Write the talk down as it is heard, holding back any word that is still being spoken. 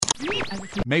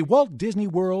May Walt Disney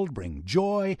World bring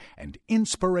joy and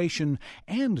inspiration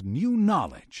and new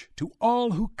knowledge to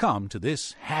all who come to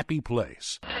this happy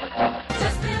place.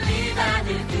 Just believe that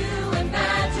if you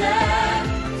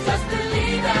imagine, just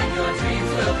believe that your dreams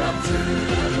will come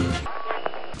true.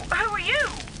 Who are you?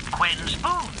 Quentin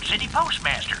Spoon, City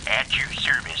Postmaster, at your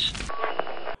service.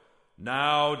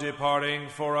 Now departing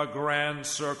for a grand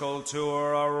circle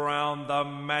tour around the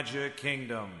Magic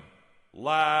Kingdom.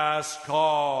 Last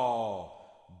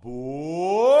call.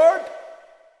 Board?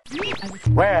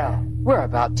 Well, we're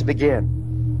about to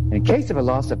begin. In case of a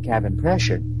loss of cabin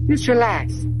pressure, just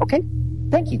relax, okay?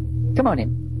 Thank you. Come on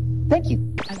in. Thank you.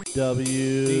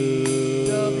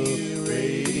 WDW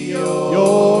Radio,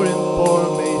 your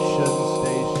information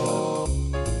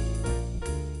station.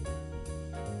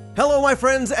 Hello, my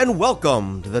friends, and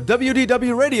welcome to the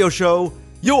WDW Radio Show,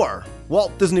 your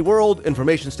Walt Disney World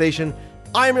information station.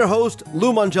 I am your host,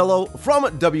 Lou Mongello from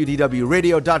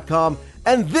WDWRadio.com,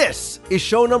 and this is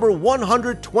show number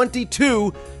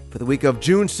 122 for the week of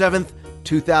June 7th,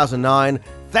 2009.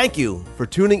 Thank you for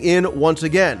tuning in once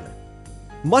again.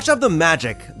 Much of the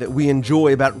magic that we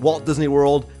enjoy about Walt Disney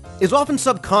World is often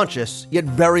subconscious, yet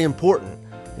very important,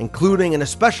 including and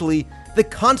especially the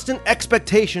constant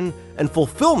expectation and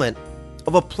fulfillment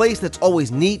of a place that's always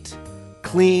neat,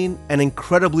 clean, and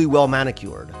incredibly well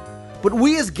manicured. But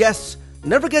we as guests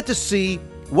never get to see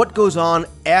what goes on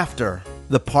after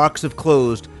the parks have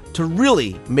closed to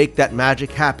really make that magic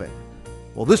happen.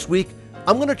 Well, this week,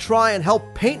 I'm going to try and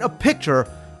help paint a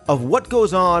picture of what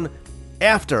goes on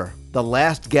after the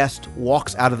last guest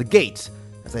walks out of the gates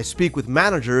as I speak with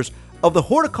managers of the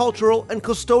horticultural and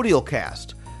custodial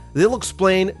cast. They'll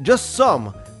explain just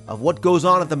some of what goes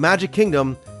on at the Magic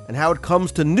Kingdom and how it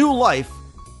comes to new life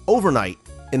overnight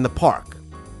in the park.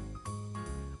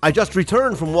 I just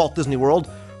returned from Walt Disney World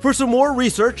for some more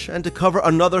research and to cover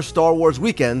another Star Wars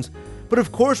weekend, but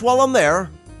of course while I'm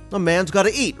there, a man's got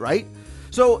to eat, right?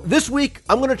 So this week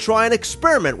I'm going to try and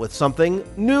experiment with something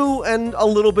new and a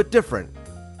little bit different.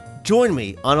 Join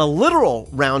me on a literal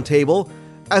roundtable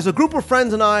as a group of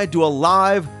friends and I do a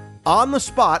live,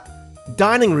 on-the-spot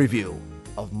dining review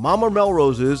of Mama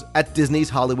Melrose's at Disney's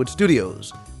Hollywood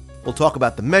Studios. We'll talk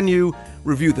about the menu,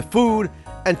 review the food,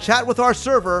 and chat with our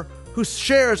server who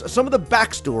shares some of the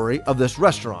backstory of this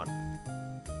restaurant.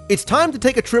 It's time to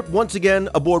take a trip once again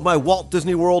aboard my Walt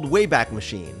Disney World Wayback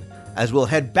Machine, as we'll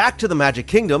head back to the Magic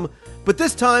Kingdom, but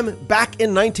this time back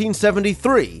in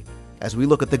 1973, as we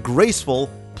look at the graceful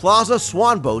Plaza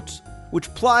Swan boats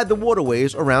which plied the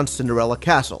waterways around Cinderella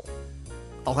Castle.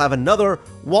 I'll have another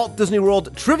Walt Disney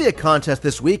World trivia contest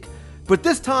this week, but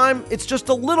this time it's just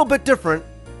a little bit different,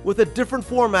 with a different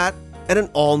format and an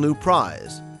all-new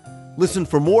prize. Listen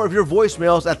for more of your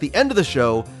voicemails at the end of the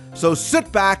show, so sit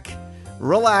back,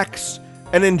 relax,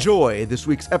 and enjoy this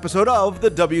week's episode of the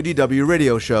WDW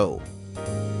Radio Show.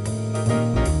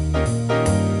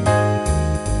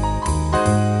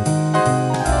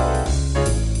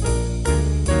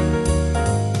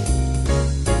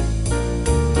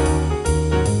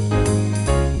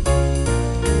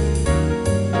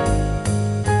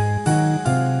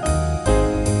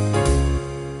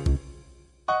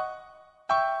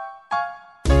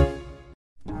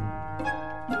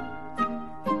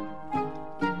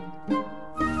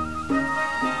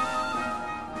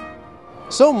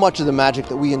 So much of the magic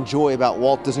that we enjoy about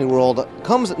Walt Disney World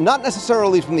comes not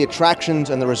necessarily from the attractions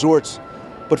and the resorts,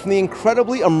 but from the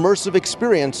incredibly immersive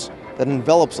experience that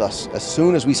envelops us as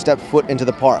soon as we step foot into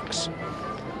the parks.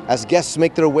 As guests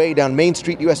make their way down Main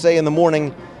Street, USA in the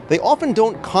morning, they often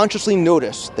don't consciously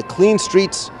notice the clean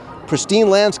streets, pristine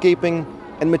landscaping,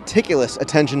 and meticulous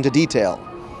attention to detail.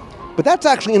 But that's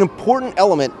actually an important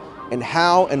element in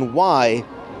how and why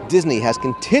Disney has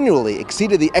continually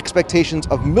exceeded the expectations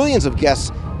of millions of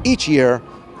guests each year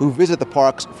who visit the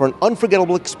parks for an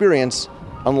unforgettable experience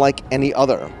unlike any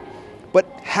other. But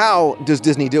how does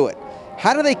Disney do it?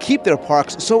 How do they keep their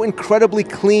parks so incredibly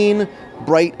clean,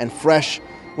 bright, and fresh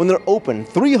when they're open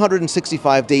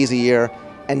 365 days a year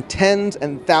and tens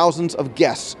and thousands of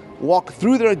guests walk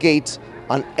through their gates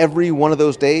on every one of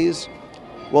those days?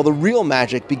 Well, the real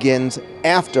magic begins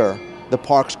after the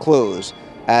parks close,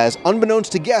 as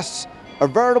unbeknownst to guests, a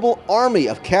veritable army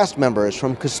of cast members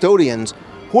from custodians,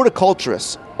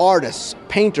 horticulturists, artists,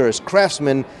 painters,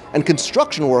 craftsmen, and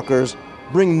construction workers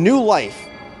bring new life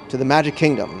to the Magic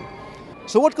Kingdom.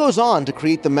 So what goes on to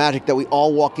create the magic that we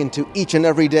all walk into each and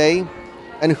every day?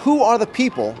 And who are the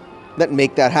people that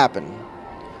make that happen?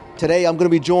 Today I'm going to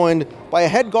be joined by a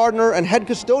head gardener and head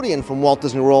custodian from Walt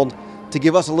Disney World to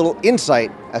give us a little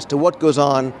insight as to what goes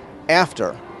on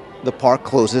after the park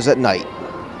closes at night.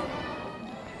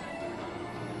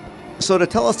 So to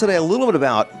tell us today a little bit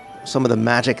about some of the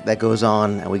magic that goes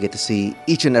on and we get to see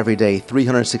each and every day,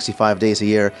 365 days a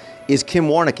year, is Kim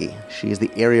Warnicki. She is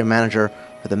the area manager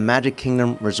for the Magic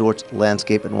Kingdom Resorts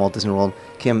Landscape at Walt Disney World.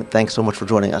 Kim, thanks so much for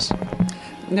joining us.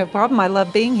 No problem. I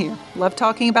love being here. Love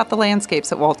talking about the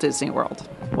landscapes at Walt Disney World.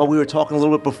 Well, we were talking a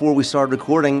little bit before we started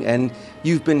recording, and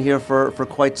you've been here for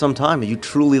quite some time, and you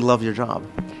truly love your job.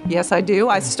 Yes, I do.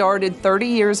 I started 30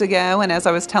 years ago, and as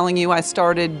I was telling you, I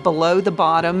started below the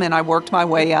bottom, and I worked my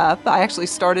way up. I actually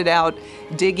started out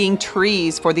digging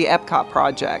trees for the Epcot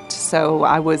project, so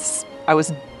I was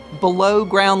below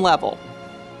ground level.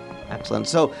 Excellent.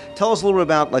 So tell us a little bit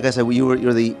about, like I said,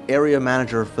 you're the area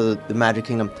manager for the Magic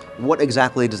Kingdom. What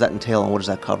exactly does that entail, and what does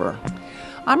that cover?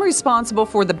 I'm responsible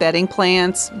for the bedding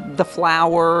plants, the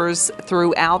flowers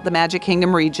throughout the Magic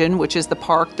Kingdom region, which is the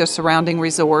park, the surrounding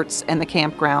resorts, and the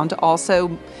campground.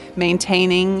 Also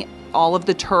maintaining all of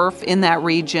the turf in that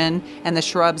region and the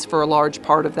shrubs for a large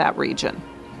part of that region.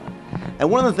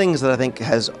 And one of the things that I think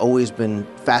has always been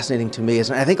fascinating to me is,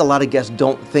 and I think a lot of guests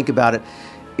don't think about it,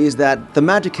 is that the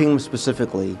Magic Kingdom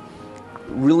specifically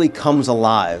really comes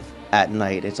alive at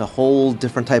night. It's a whole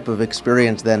different type of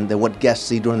experience than what guests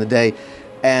see during the day,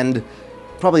 and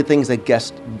probably things that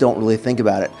guests don't really think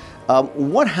about it.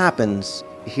 What happens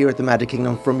here at the Magic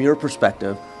Kingdom from your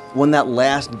perspective when that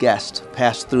last guest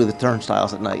passed through the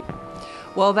turnstiles at night?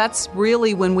 Well, that's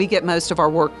really when we get most of our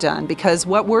work done, because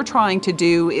what we're trying to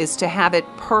do is to have it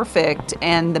perfect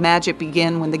and the magic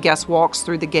begin when the guest walks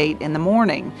through the gate in the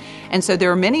morning. And so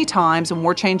there are many times when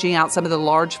we're changing out some of the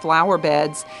large flower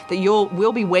beds that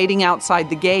we'll be waiting outside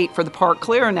the gate for the park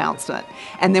clear announcement.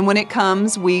 And then when it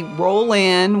comes, we roll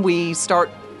in, we start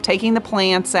taking the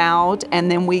plants out, and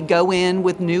then we go in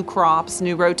with new crops,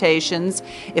 new rotations.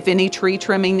 If any tree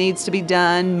trimming needs to be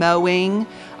done, mowing.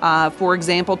 For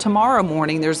example, tomorrow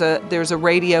morning there's a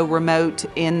radio remote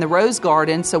in the Rose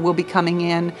Garden, so we'll be coming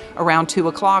in around 2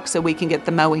 o'clock so we can get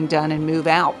the mowing done and move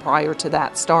out prior to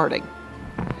that starting.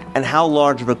 And how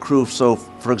large of a crew, so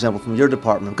for example, from your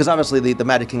department, because obviously the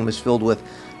Magic Kingdom is filled with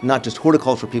not just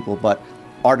horticulture people, but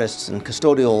artists and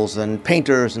custodials and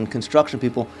painters and construction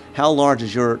people. How large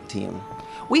is your team?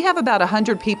 We have about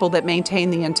 100 people that maintain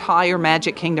the entire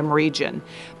Magic Kingdom region.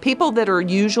 People that are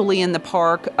usually in the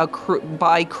park,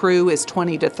 by crew is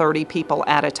 20 to 30 people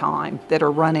at a time that are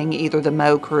running either the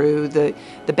mow crew, the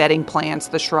bedding plants,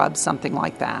 the shrubs, something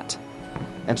like that.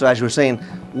 And so as you were saying,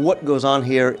 what goes on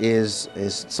here is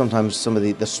sometimes some of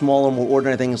the smaller, more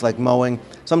ordinary things like mowing.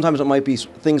 Sometimes it might be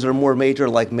things that are more major,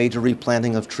 like major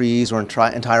replanting of trees or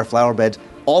entire flower beds,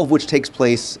 all of which takes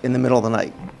place in the middle of the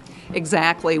night.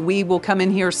 Exactly. We will come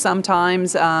in here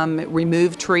sometimes,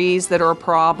 remove trees that are a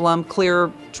problem, clear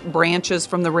branches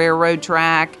from the railroad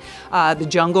track. The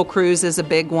jungle cruise is a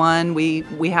big one.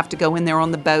 We have to go in there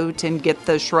on the boat and get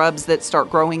the shrubs that start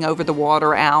growing over the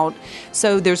water out.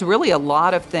 So there's really a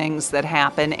lot of things that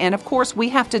happen. And of course, we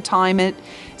have to time it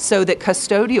so that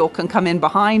custodial can come in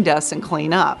behind us and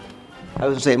clean up. I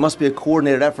was going to say, it must be a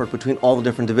coordinated effort between all the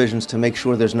different divisions to make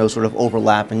sure there's no sort of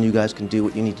overlap and you guys can do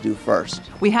what you need to do first.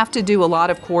 We have to do a lot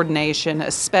of coordination,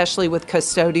 especially with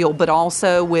custodial, but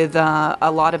also with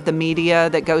a lot of the media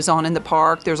that goes on in the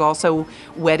park. There's also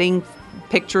wedding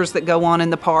pictures that go on in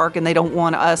the park, and they don't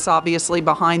want us, obviously,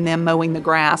 behind them mowing the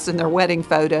grass in their wedding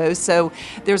photos. So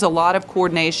there's a lot of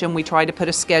coordination. We try to put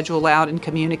a schedule out and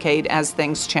communicate as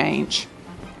things change.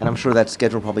 And I'm sure that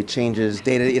schedule probably changes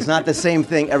day to day. It's not the same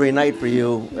thing every night for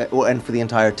you and for the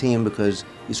entire team, because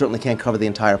you certainly can't cover the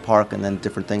entire park, and then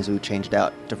different things will be changed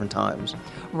out at different times.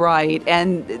 Right.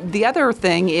 And the other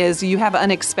thing is you have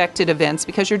unexpected events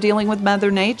because you're dealing with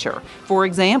Mother Nature. For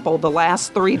example, the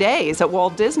last 3 days at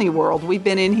Walt Disney World, we've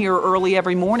been in here early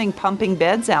every morning pumping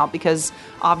beds out because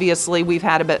obviously we've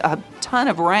had a ton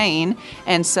of rain.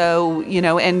 And so,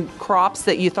 and crops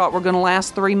that you thought were going to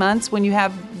last 3 months, when you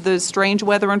have the strange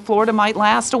weather in Florida, might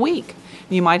last a week.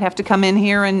 You might have to come in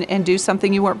here and do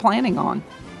something you weren't planning on.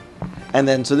 And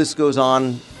then, so this goes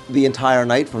on the entire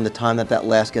night from the time that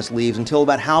last guest leaves until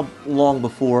about how long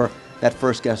before that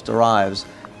first guest arrives?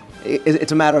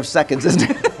 It's a matter of seconds, isn't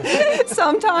it?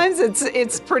 Sometimes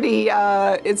it's pretty.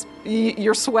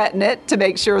 You're sweating it to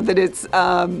make sure that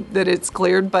it's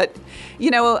cleared. But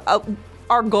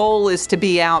our goal is to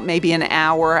be out maybe an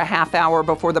hour, a half hour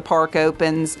before the park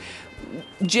opens.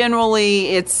 Generally,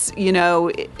 it's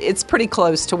pretty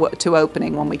close to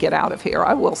opening when we get out of here.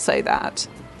 I will say that.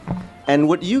 And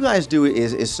what you guys do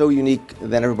is so unique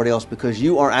than everybody else because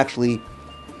you are actually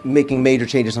making major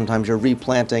changes. Sometimes you're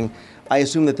replanting. I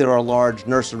assume that there are large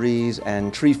nurseries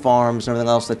and tree farms and everything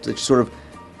else that sort of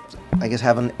I guess,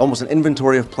 have almost an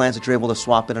inventory of plants that you're able to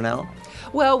swap in and out?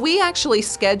 Well, we actually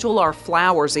schedule our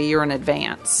flowers a year in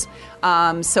advance.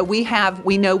 So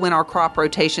we know when our crop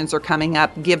rotations are coming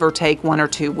up, give or take 1 or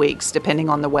 2 weeks, depending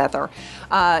on the weather.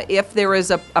 If there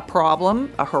is a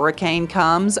problem, a hurricane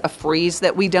comes, a freeze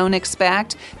that we don't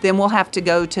expect, then we'll have to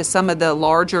go to some of the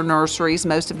larger nurseries,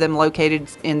 most of them located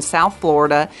in South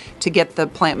Florida, to get the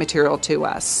plant material to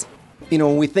us. You know,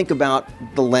 when we think about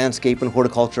the landscape and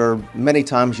horticulture, many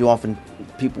times we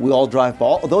all drive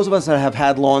by. Those of us that have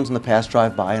had lawns in the past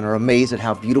drive by and are amazed at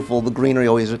how beautiful the greenery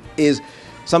always is.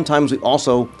 Sometimes we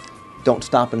also don't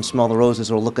stop and smell the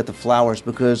roses or look at the flowers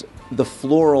because the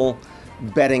floral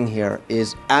bedding here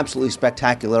is absolutely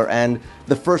spectacular. And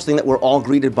the first thing that we're all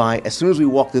greeted by as soon as we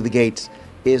walk through the gates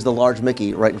is the large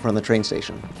Mickey right in front of the train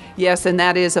station. Yes, and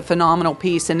that is a phenomenal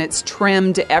piece, and it's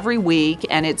trimmed every week,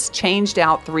 and it's changed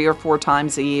out 3 or 4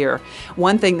 times a year.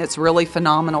 One thing that's really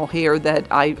phenomenal here that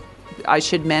I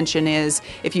should mention is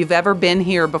if you've ever been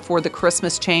here before the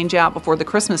Christmas change out, before the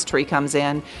Christmas tree comes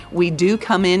in, we do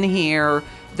come in here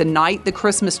the night the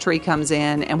Christmas tree comes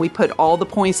in, and we put all the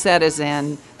poinsettias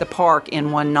in the park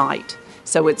in one night.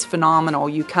 So it's phenomenal.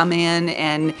 You come in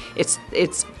and it's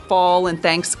fall and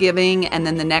Thanksgiving, and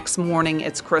then the next morning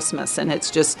it's Christmas, and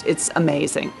it's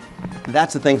amazing.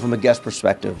 That's the thing from a guest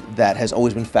perspective that has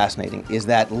always been fascinating, is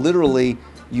that literally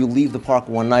you leave the park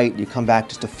one night, you come back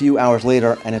just a few hours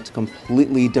later, and it's a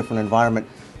completely different environment,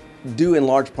 due in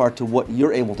large part to what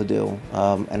you're able to do.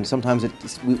 And sometimes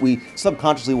we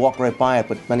subconsciously walk right by it,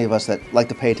 but many of us that like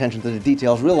to pay attention to the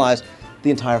details realize the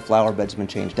entire flower bed's been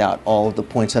changed out. All of the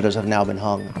poinsettias have now been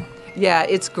hung. Yeah,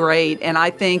 it's great, and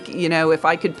I think, if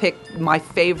I could pick my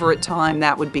favorite time,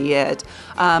 that would be it.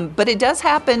 But it does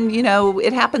happen,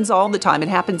 it happens all the time. It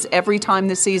happens every time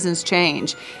the seasons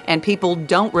change, and people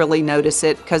don't really notice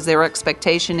it because their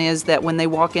expectation is that when they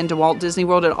walk into Walt Disney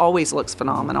World, it always looks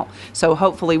phenomenal. So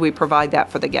hopefully we provide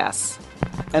that for the guests.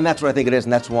 And that's what I think it is,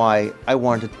 and that's why I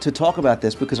wanted to talk about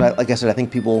this, because, like I said, I think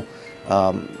people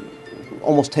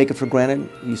almost take it for granted.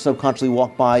 You subconsciously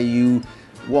walk by, you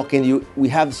walk in, we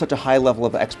have such a high level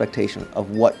of expectation of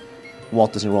what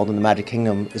Walt Disney World and the Magic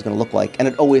Kingdom is going to look like, and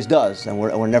it always does, and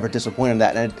we're never disappointed in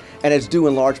that, and it's due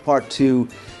in large part to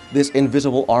this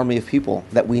invisible army of people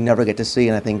that we never get to see,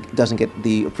 and I think doesn't get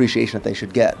the appreciation that they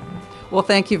should get. Well,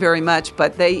 thank you very much,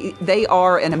 but they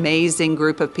are an amazing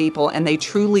group of people, and they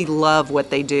truly love what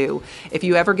they do. If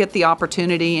you ever get the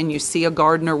opportunity and you see a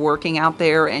gardener working out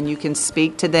there and you can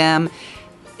speak to them,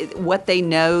 what they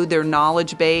know, their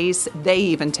knowledge base, they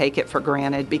even take it for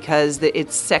granted because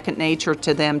it's second nature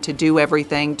to them to do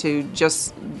everything to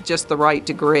just the right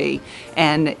degree,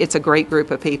 and it's a great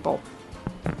group of people.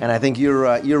 And I think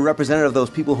you're representative of those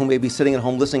people who may be sitting at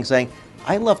home listening, saying,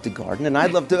 "I love to garden, and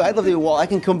I'd love to well, I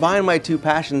can combine my two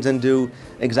passions and do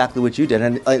exactly what you did."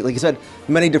 And like you said,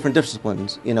 many different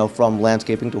disciplines, from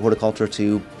landscaping to horticulture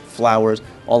to flowers,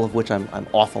 all of which I'm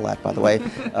awful at, by the way.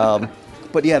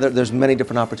 But yeah, there's many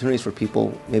different opportunities for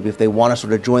people, maybe if they want to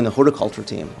sort of join the horticulture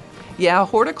team. Yeah,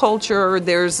 horticulture,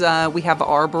 we have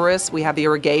arborists, we have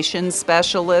irrigation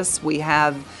specialists, we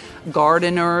have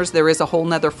gardeners. There is a whole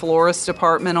nother florist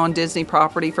department on Disney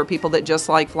property for people that just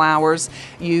like flowers.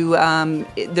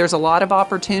 There's a lot of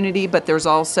opportunity, but there's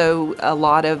also a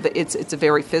lot of, it's a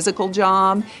very physical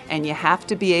job, and you have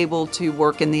to be able to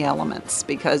work in the elements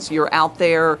because you're out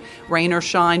there, rain or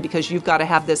shine, because you've got to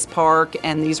have this park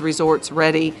and these resorts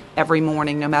ready every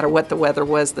morning, no matter what the weather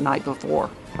was the night before.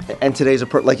 And today's,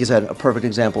 like you said, a perfect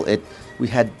example. We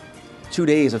had 2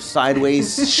 days of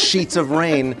sideways sheets of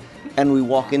rain, and we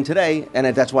walk in today, and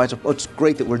that's why it's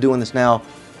great that we're doing this now,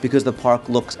 because the park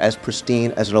looks as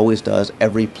pristine as it always does.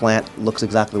 Every plant looks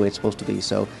exactly the way it's supposed to be.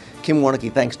 So, Kim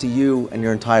Warnicki, thanks to you and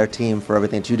your entire team for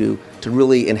everything that you do to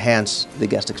really enhance the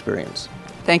guest experience.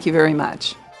 Thank you very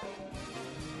much.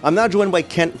 I'm now joined by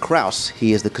Kent Krause.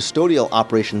 He is the Custodial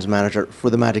Operations Manager for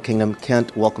the Magic Kingdom.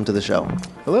 Kent, welcome to the show.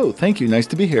 Hello, thank you. Nice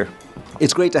to be here.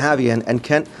 It's great to have you. And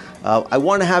Kent, I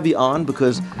want to have you on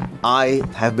because I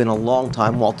have been a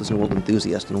long-time Walt Disney World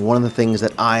enthusiast. And one of the things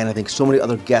that I think so many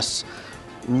other guests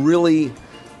really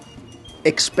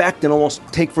expect and almost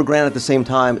take for granted at the same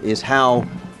time is how,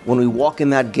 when we walk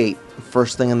in that gate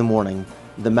first thing in the morning,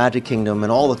 the Magic Kingdom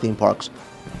and all the theme parks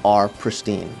are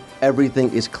pristine.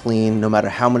 Everything is clean, no matter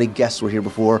how many guests were here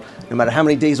before, no matter how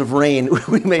many days of rain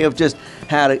we may have just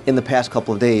had in the past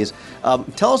couple of days.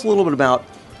 Tell us a little bit about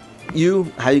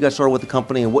how you got started with the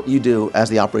company, and what you do as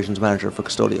the operations manager for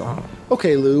Custodial.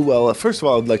 Okay, Lou. Well, first of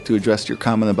all, I'd like to address your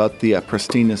comment about the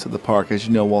pristineness of the park. As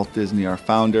you know, Walt Disney, our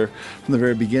founder, from the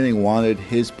very beginning wanted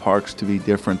his parks to be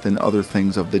different than other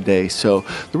things of the day. So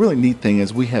the really neat thing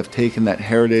is we have taken that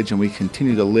heritage and we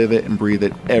continue to live it and breathe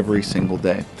it every single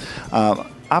day.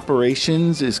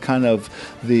 Operations is kind of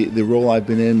the role I've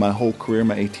been in my whole career,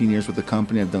 my 18 years with the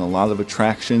company. I've done a lot of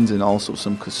attractions and also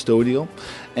some custodial.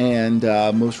 And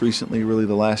most recently, really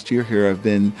the last year here, I've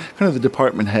been kind of the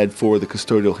department head for the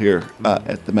custodial here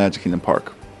at the Magic Kingdom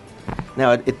Park.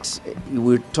 Now,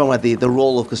 we're talking about the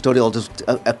role of custodial. Just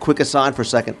a quick aside for a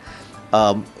second.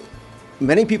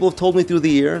 Many people have told me through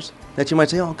the years that you might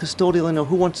say, oh, custodial,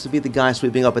 who wants to be the guy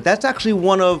sweeping up? But that's actually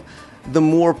one of the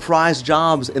more prized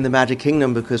jobs in the Magic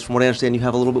Kingdom, because from what I understand, you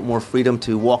have a little bit more freedom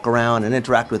to walk around and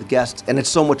interact with guests, and it's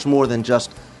so much more than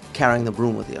just carrying the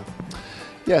broom with you.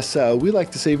 Yes, we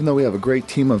like to say, even though we have a great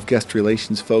team of guest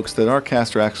relations folks, that our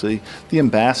cast are actually the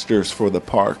ambassadors for the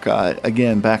park.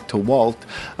 Again, back to Walt,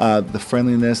 the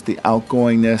friendliness, the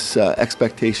outgoingness,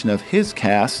 expectation of his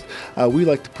cast, we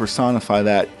like to personify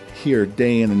that here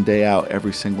day in and day out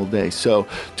every single day. So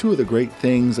two of the great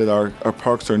things that our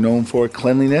parks are known for,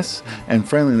 cleanliness and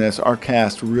friendliness, our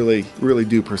cast really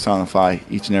do personify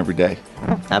each and every day.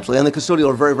 Absolutely. And the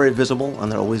custodial are very, very visible,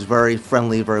 and they're always very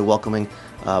friendly, very welcoming,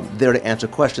 there to answer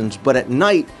questions. But at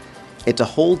night, it's a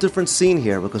whole different scene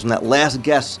here, because when that last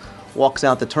guest walks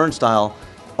out the turnstile,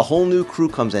 a whole new crew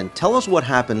comes in. Tell us what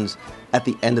happens at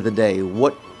the end of the day,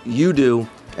 what you do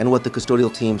and what the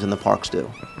custodial teams in the parks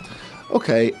do.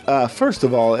 Okay, first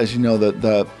of all, as you know,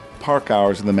 the park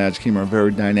hours in the Magic Kingdom are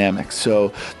very dynamic.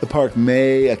 So the park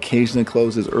may occasionally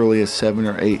close as early as 7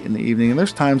 or 8 in the evening, and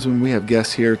there's times when we have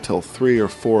guests here till 3 or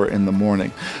 4 in the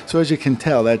morning. So as you can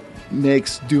tell, that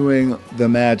makes doing the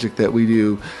magic that we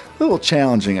do a little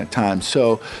challenging at times.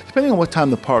 So depending on what time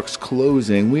the park's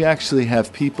closing, we actually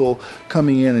have people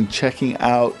coming in and checking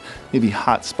out maybe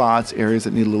hot spots, areas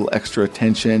that need a little extra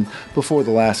attention before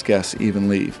the last guests even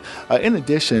leave. In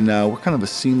addition, we're kind of a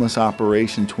seamless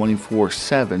operation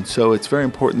 24/7, so it's very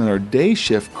important that our day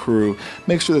shift crew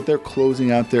make sure that they're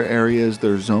closing out their areas,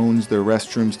 their zones, their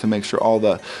restrooms, to make sure all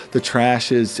the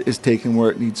trash is taken where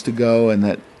it needs to go, and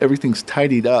that everything's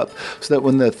tidied up, so that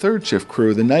when the third shift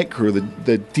crew, the night crew,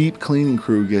 the deep cleaning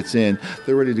crew gets in,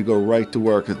 they're ready to go right to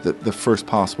work at the first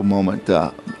possible moment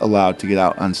allowed to get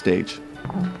out on stage.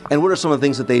 And what are some of the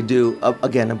things that they do,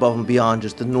 again, above and beyond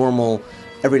just the normal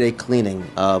everyday cleaning?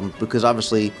 Because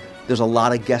obviously there's a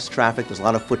lot of guest traffic, there's a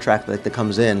lot of foot traffic that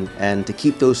comes in, and to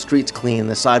keep those streets clean,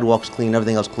 the sidewalks clean,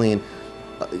 everything else clean,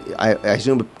 I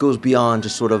assume it goes beyond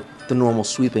just sort of the normal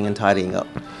sweeping and tidying up.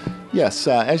 Yes,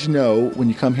 as you know, when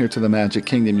you come here to the Magic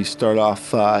Kingdom, you start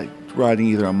off riding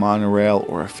either a monorail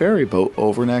or a ferry boat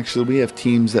over, and actually we have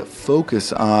teams that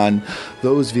focus on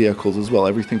those vehicles as well.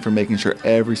 Everything from making sure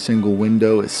every single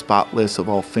window is spotless of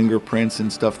all fingerprints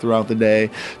and stuff throughout the day,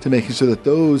 to making sure that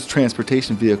those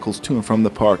transportation vehicles to and from the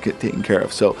park get taken care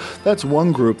of. So that's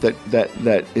one group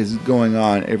that is going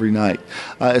on every night.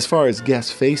 As far as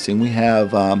guest facing, we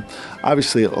have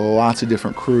obviously lots of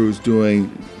different crews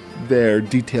doing their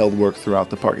detailed work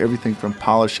throughout the park. Everything from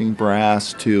polishing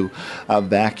brass to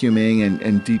vacuuming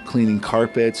and deep cleaning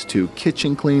carpets to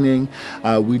kitchen cleaning.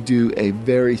 We do a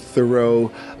very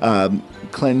thorough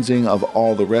cleansing of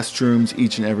all the restrooms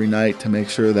each and every night to make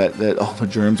sure that all the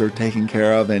germs are taken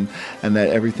care of and that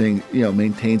everything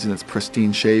maintains in its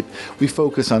pristine shape. We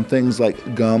focus on things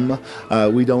like gum.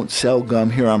 We don't sell gum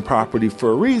here on property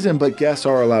for a reason, but guests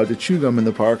are allowed to chew gum in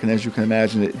the park, and as you can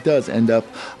imagine, it does end up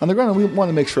on the ground, and we want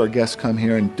to make sure our guests come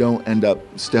here and don't end up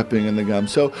stepping in the gum.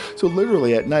 So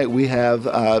literally at night we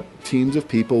have teams of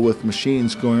people with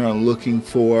machines going around looking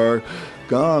for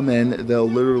gum, and they'll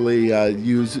literally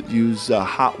use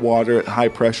hot water at high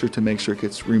pressure to make sure it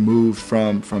gets removed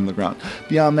from the ground.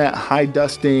 Beyond that, high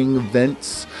dusting,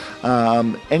 vents,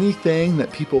 anything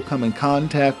that people come in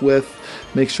contact with,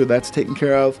 make sure that's taken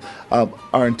care of.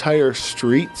 Our entire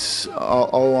streets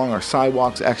all along our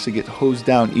sidewalks actually get hosed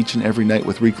down each and every night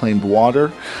with reclaimed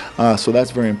water. So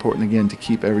that's very important, again, to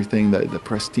keep everything the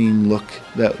pristine look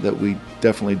that we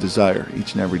definitely desire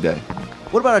each and every day.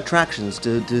 What about attractions?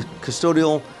 Do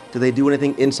custodial, do they do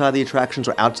anything inside the attractions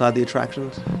or outside the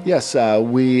attractions? Yes,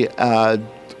 we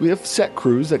have set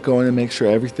crews that go in and make sure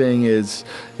everything is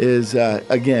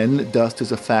again, dust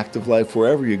is a fact of life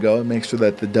wherever you go, and make sure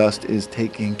that the dust is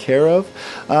taken care of.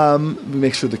 We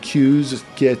make sure the queues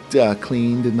get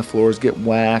cleaned and the floors get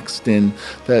waxed and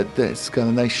that it's got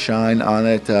a nice shine on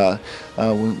it.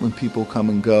 when people come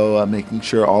and go, making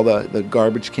sure all the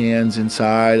garbage cans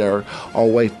inside are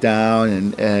all wiped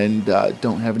down and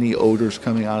don't have any odors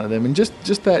coming out of them, and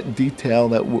just that detail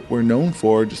that we're known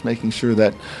for, just making sure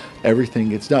that everything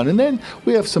gets done. And then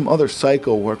we have some other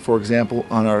cycle work, for example,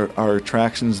 on our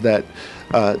attractions that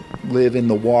live in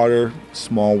the water.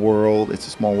 Small World, It's a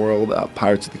Small World,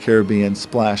 Pirates of the Caribbean,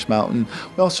 Splash Mountain.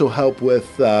 We also help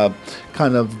with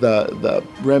kind of the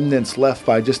remnants left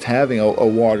by just having a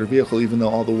water vehicle, even though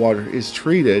all the water is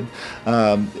treated.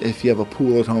 If you have a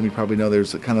pool at home, you probably know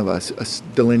there's a kind of a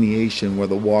delineation where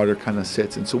the water kind of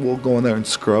sits, and so we'll go in there and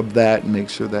scrub that and make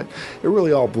sure that it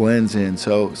really all blends in.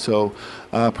 So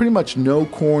pretty much no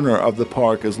corner of the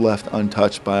park is left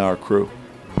untouched by our crew.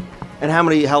 And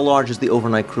how large is the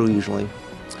overnight crew usually?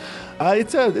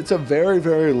 It's a very,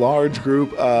 very large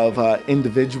group of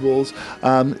individuals,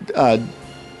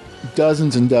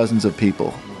 dozens and dozens of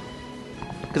people.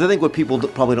 Because I think what people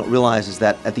probably don't realize is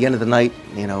that at the end of the night,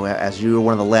 as you're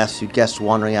one of the last few guests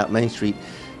wandering out Main Street,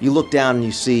 you look down and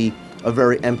you see a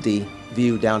very empty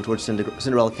view down towards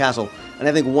Cinderella Castle. And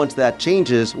I think once that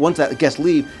guests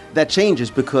leave, that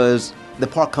changes because the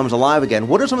park comes alive again.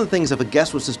 What are some of the things, if a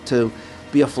guest was to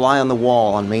be a fly on the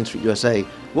wall on Main Street, USA,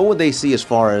 what would they see as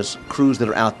far as crews that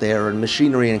are out there and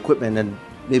machinery and equipment and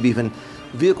maybe even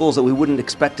vehicles that we wouldn't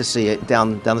expect to see it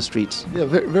down the streets? Yeah,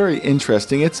 very, very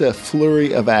interesting. It's a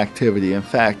flurry of activity. In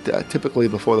fact, typically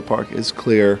before the park is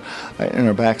clear, in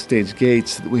our backstage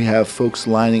gates, we have folks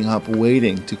lining up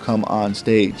waiting to come on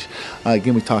stage.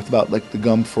 Again, we talked about like the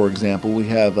Gum, for example. We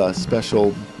have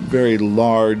special, very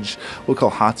large, what we call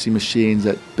hot sea machines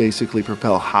that basically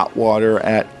propel hot water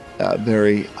at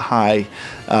very high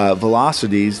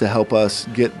velocities to help us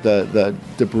get the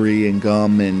debris and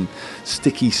gum and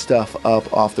sticky stuff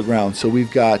up off the ground. So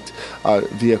we've got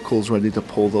vehicles ready to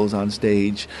pull those on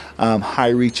stage. High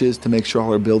reaches to make sure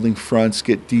all our building fronts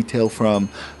get detail from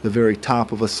the very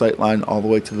top of a sight line all the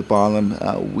way to the bottom.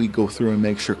 We go through and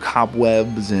make sure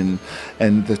cobwebs and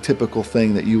the typical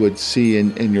thing that you would see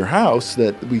in your house,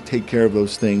 that we take care of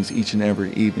those things each and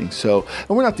every evening. So, and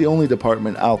we're not the only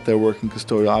department out there working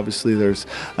custodial. Obviously, there's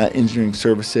engineering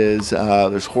services,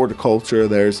 there's horticulture,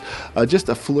 there's just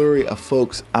a flurry of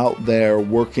folks out there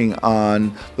working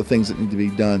on the things that need to be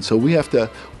done. So we have to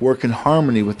work in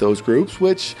harmony with those groups,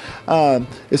 which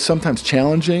is sometimes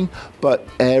challenging, but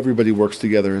everybody works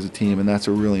together as a team, and that's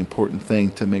a really important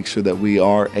thing to make sure that we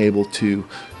are able to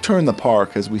turn the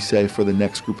park, as we say, for the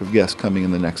next group of guests coming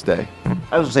in the next day.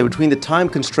 I was going to say, between the time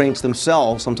constraints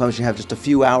themselves, sometimes you have just a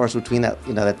few hours between that,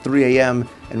 that 3 a.m.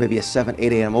 and maybe a 7,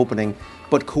 8 a.m. opening,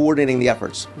 but coordinating the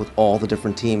efforts with all the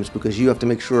different teams, because you have to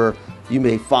make sure you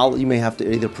may have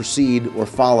to either proceed or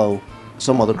follow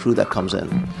some other crew that comes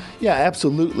in. Yeah,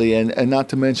 absolutely, and not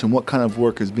to mention what kind of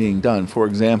work is being done. For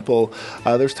example,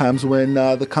 there's times when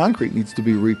the concrete needs to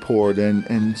be repoured,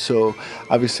 and so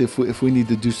obviously if we need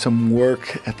to do some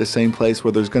work at the same place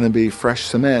where there's going to be fresh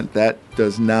cement, that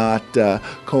does not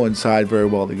coincide very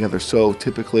well together. So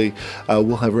typically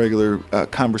we'll have regular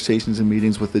conversations and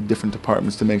meetings with the different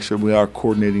departments to make sure we are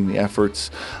coordinating the efforts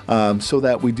so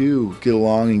that we do get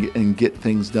along and get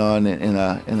things done in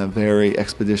a very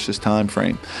expeditious time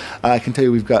frame. I can tell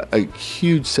you we've got a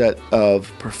huge set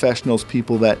of professionals,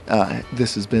 people that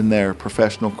this has been their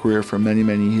professional career for many,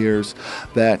 many years,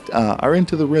 that are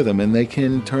into the rhythm, and they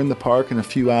can turn the park in a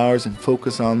few hours and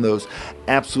focus on those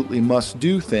absolutely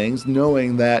must-do things,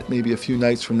 knowing that maybe a few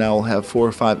nights from now we'll have 4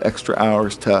 or 5 extra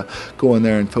hours to go in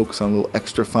there and focus on a little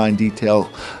extra fine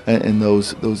detail in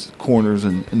those corners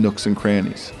and nooks and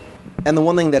crannies. And the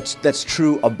one thing that's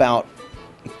true about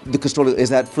the custodial is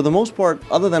that, for the most part,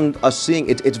 other than us seeing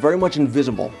it, it's very much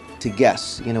invisible to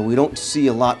guests. We don't see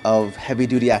a lot of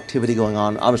heavy-duty activity going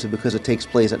on, obviously because it takes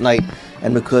place at night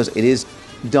and because it is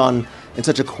done in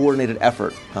such a coordinated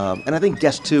effort. And I think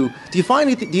guests too. Do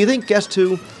you think guests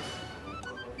too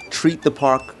treat the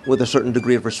park with a certain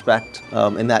degree of respect,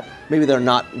 in that maybe they're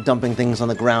not dumping things on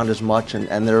the ground as much,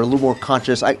 and they're a little more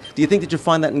conscious? Do you think that you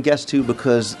find that in guests too,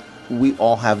 because we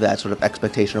all have that sort of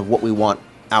expectation of what we want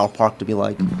our park to be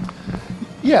like?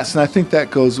 Yes, and I think that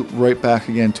goes right back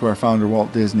again to our founder,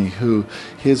 Walt Disney, who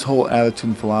his whole attitude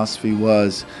and philosophy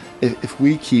was, if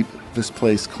we keep this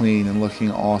place clean and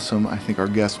looking awesome, I think our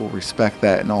guests will respect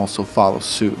that and also follow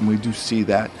suit, and we do see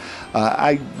that.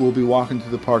 I will be walking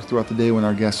through the park throughout the day when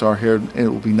our guests are here, and it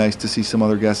will be nice to see some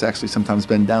other guests actually sometimes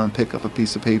bend down and pick up a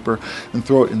piece of paper and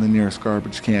throw it in the nearest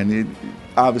garbage can.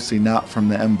 Obviously not from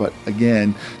them, but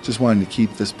again, just wanting to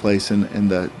keep this place in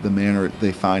the manner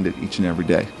they find it each and every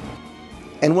day.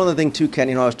 And one other thing too, Ken,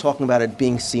 I was talking about it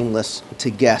being seamless to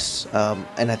guests,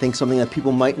 and I think something that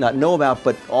people might not know about,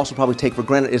 but also probably take for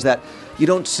granted, is that you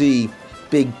don't see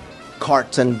big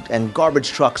carts and garbage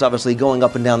trucks, obviously, going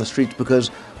up and down the streets,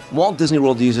 because Walt Disney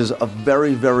World uses a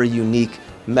very, very unique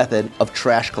method of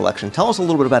trash collection. Tell us a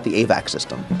little bit about the AVAC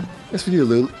system. Yes, we do,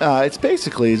 Lou. It's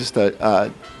basically just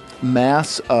a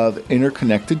mass of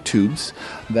interconnected tubes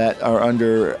that are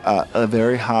under a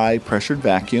very high pressured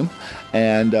vacuum,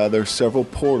 and there's several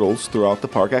portals throughout the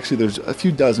park. Actually, there's a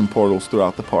few dozen portals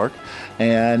throughout the park,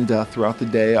 and throughout the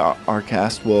day our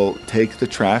cast will take the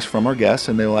trash from our guests,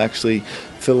 and they will actually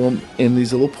fill them in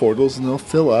these little portals, and they'll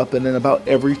fill up, and then about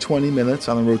every 20 minutes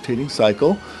on a rotating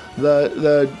cycle,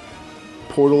 the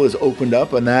portal is opened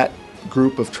up, and that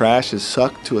group of trash is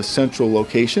sucked to a central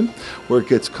location where it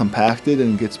gets compacted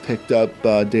and gets picked up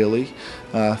daily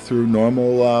through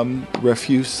normal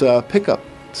refuse pickup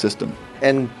system.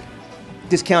 And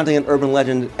discounting an urban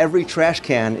legend, every trash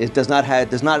can does not have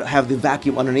the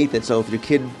vacuum underneath it. So if your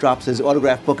kid drops his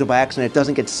autograph book by accident, it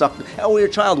doesn't get sucked. Oh, your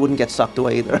child wouldn't get sucked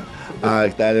away either.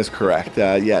 That is correct. The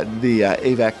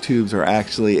AVAC tubes are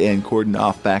actually in cordoned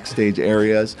off backstage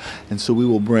areas, and so we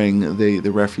will bring the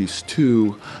refuse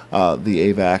to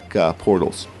the AVAC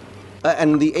portals.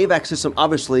 And the AVAC system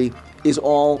obviously is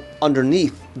all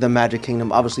underneath the Magic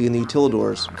Kingdom, obviously in the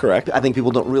utilidors. Correct. I think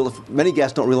many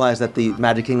guests don't realize that the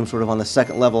Magic Kingdom sort of on the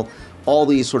second level, all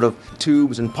these sort of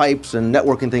tubes and pipes and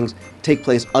networking things take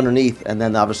place underneath, and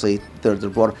then obviously they're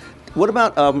broader. What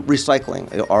about recycling?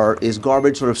 Is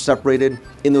garbage sort of separated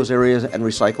in those areas and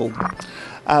recycled?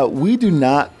 We do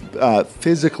not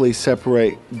physically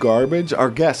separate garbage. Our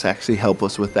guests actually help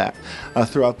us with that.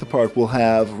 Throughout the park, we'll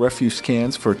have refuse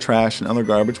cans for trash and other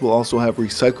garbage. We'll also have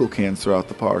recycle cans throughout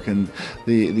the park. And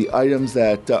the items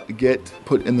that get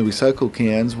put in the recycle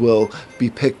cans will be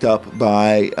picked up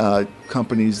by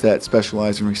companies that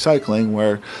specialize in recycling,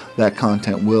 where that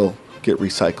content will get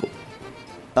recycled.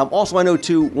 Also, I know,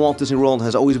 too, Walt Disney World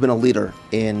has always been a leader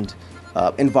in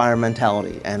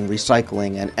environmentality and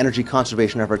recycling and energy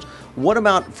conservation efforts. What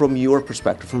about from your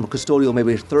perspective, from a custodial,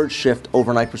 maybe a third shift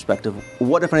overnight perspective,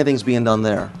 what, if anything, is being done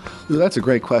there? Well, that's a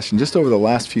great question. Just over the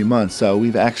last few months,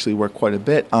 we've actually worked quite a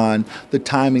bit on the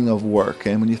timing of work.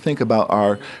 And when you think about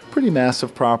our pretty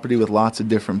massive property with lots of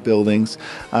different buildings,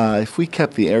 if we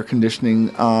kept the air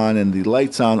conditioning on and the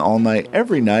lights on all night,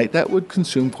 every night, that would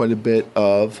consume quite a bit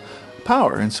of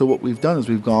power. And so what we've done is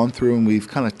we've gone through and we've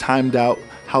kind of timed out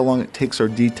how long it takes our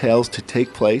details to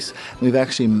take place. And we've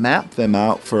actually mapped them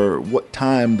out for what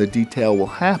time the detail will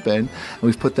happen. And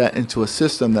we've put that into a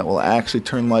system that will actually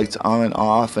turn lights on and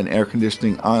off and air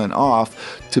conditioning on and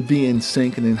off to be in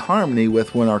sync and in harmony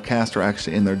with when our cast are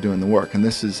actually in there doing the work. And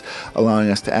this is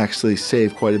allowing us to actually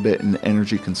save quite a bit in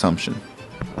energy consumption.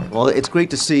 Well, it's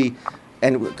great to see.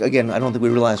 And again, I don't think we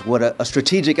realize what a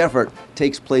strategic effort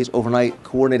takes place overnight,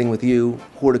 coordinating with you,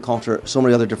 horticulture, so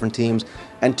many other different teams.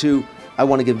 And two, I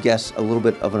want to give guests a little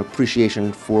bit of an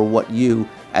appreciation for what you,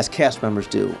 as cast members,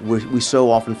 do. We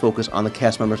so often focus on the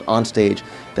cast members on stage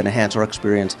that enhance our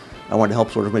experience. I want to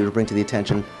help sort of maybe bring to the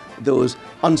attention those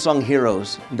unsung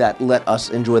heroes that let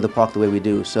us enjoy the park the way we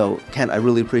do. So, Ken, I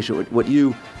really appreciate what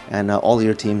you and all of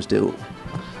your teams do.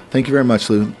 Thank you very much,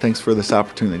 Lou. Thanks for this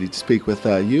opportunity to speak with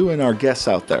you and our guests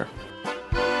out there.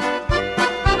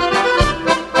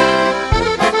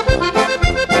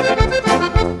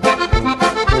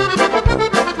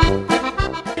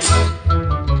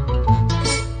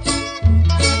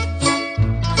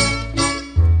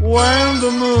 When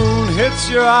the moon hits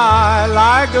your eye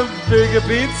like a big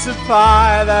pizza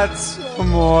pie, that's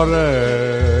amore.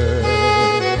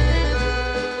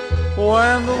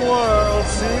 When the world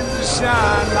seems to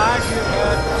shine like you've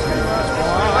had too much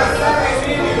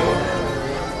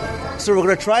wine. So we're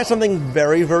going to try something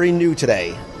very, very new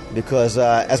today, because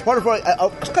as part of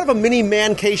it's kind of a mini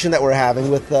mancation that we're having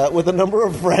with a number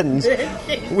of friends,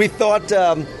 we thought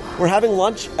we're having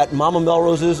lunch at Mama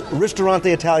Melrose's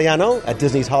Ristorante Italiano at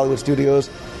Disney's Hollywood Studios,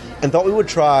 and thought we would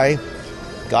try,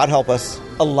 God help us,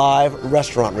 a live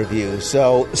restaurant review.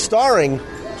 So starring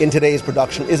in today's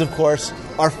production is, of course,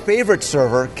 our favorite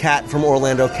server, Kat from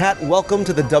Orlando. Kat, welcome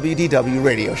to the WDW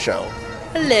radio show.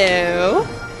 Hello.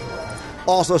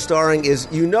 Also starring is,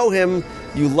 you know him,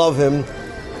 you love him.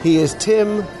 He is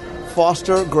Tim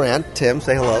Foster Grant. Tim,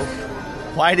 say hello.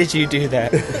 Why did you do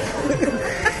that?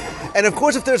 And of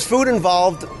course, if there's food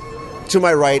involved, to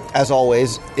my right, as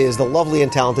always, is the lovely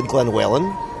and talented Glenn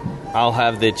Whalen. I'll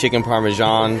have the chicken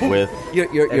parmesan with...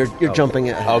 You're jumping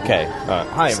in. Okay.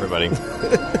 Hi, everybody.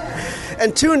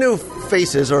 And two new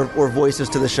faces or voices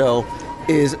to the show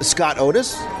is Scott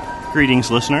Otis. Greetings,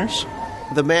 listeners.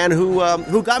 The man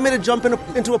who got me to jump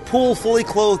into a pool fully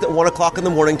clothed at 1 o'clock in the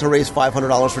morning to raise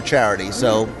 $500 for charity.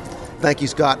 So, thank you,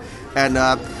 Scott. And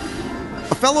a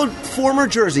fellow former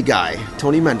Jersey guy,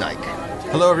 Tony Mendyke.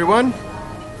 Hello, everyone.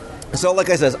 So, like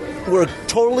I said, we're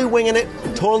totally winging it,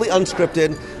 totally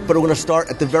unscripted, but we're going to start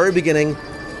at the very beginning.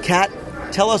 Kat,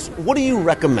 tell us, what do you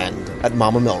recommend at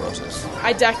Mama Melrose's?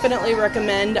 I definitely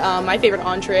recommend, my favorite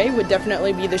entree would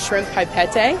definitely be the shrimp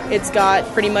pipette. It's got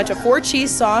pretty much a 4-cheese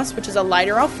sauce, which is a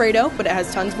lighter Alfredo, but it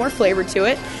has tons more flavor to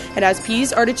it. It has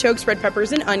peas, artichokes, red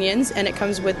peppers, and onions, and it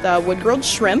comes with wood-grilled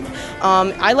shrimp.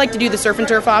 I like to do the surf and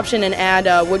turf option and add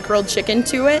wood-grilled chicken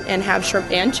to it and have shrimp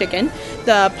and chicken.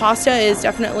 The pasta is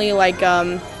definitely like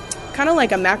kind of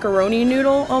like a macaroni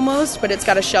noodle almost, but it's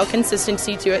got a shell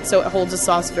consistency to it, so it holds the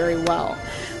sauce very well.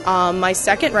 My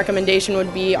second recommendation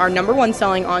would be our number one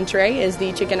selling entree is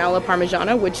the chicken alla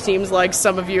parmigiana, which seems like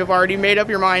some of you have already made up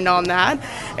your mind on that.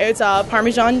 It's a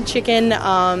Parmesan chicken,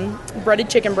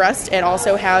 breaded chicken breast. It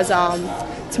also has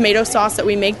tomato sauce that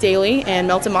we make daily and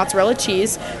melted mozzarella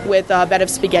cheese with a bed of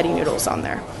spaghetti noodles on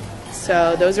there.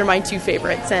 So those are my two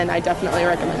favorites, and I definitely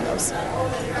recommend those.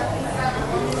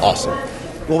 Awesome.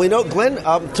 Well, we know Glenn,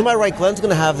 to my right, Glenn's going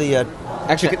to have the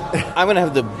Actually, I'm going to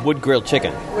have the wood-grilled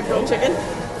chicken. Wood-grilled chicken?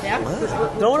 Yeah.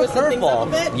 Throwing a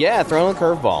curveball. Yeah, throwing a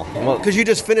curveball. Because you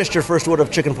just finished your first order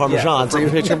of chicken parmesan.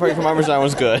 Yeah, chicken parmesan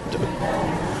was good.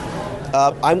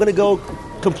 I'm going to go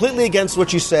completely against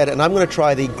what you said, and I'm going to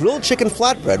try the grilled chicken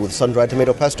flatbread with sun-dried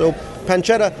tomato pesto,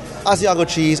 pancetta, Asiago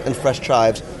cheese, and fresh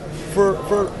chives for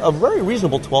a very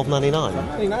reasonable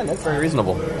 $12.99. $12.99, that's very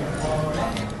reasonable.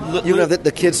 You have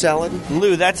the kid salad?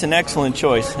 Lou, that's an excellent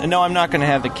choice. And no, I'm not going to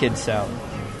have the kid salad.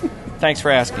 Thanks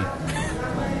for asking.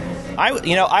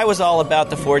 I was all about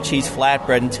the 4-cheese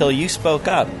flatbread until you spoke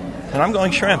up. And I'm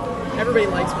going shrimp. Everybody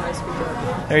likes when I speak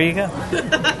up. There you go.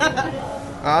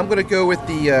 I'm going to go with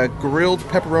the grilled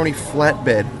pepperoni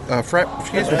flatbread.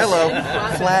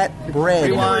 Flatbread.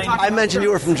 Rewind. I mentioned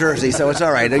you were from Jersey, so it's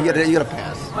all right. You get a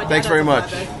pass. Thanks very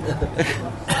much.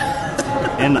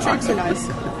 And Trucks are nice.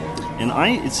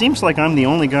 it seems like I'm the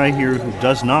only guy here who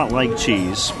does not like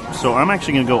cheese, so I'm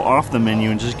actually going to go off the menu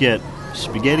and just get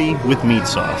spaghetti with meat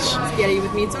sauce. Spaghetti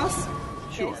with meat sauce?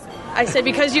 Sure. I said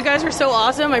because you guys are so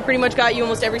awesome, I pretty much got you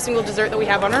almost every single dessert that we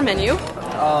have on our menu.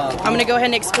 I'm going to go ahead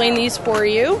and explain these for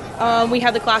you. We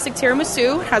have the classic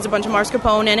tiramisu, has a bunch of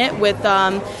mascarpone in it with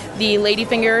the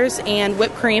ladyfingers and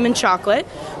whipped cream and chocolate.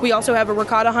 We also have a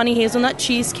ricotta honey hazelnut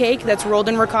cheesecake that's rolled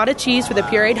in ricotta cheese with a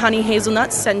pureed honey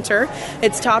hazelnut center.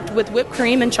 It's topped with whipped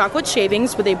cream and chocolate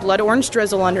shavings with a blood orange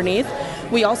drizzle underneath.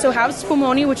 We also have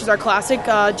spumoni, which is our classic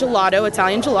gelato,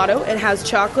 Italian gelato. It has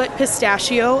chocolate,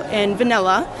 pistachio, and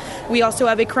vanilla. We also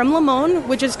have a creme limon,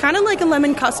 which is kind of like a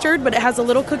lemon custard, but it has a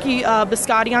little cookie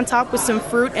biscotti on top with some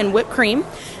fruit and whipped cream.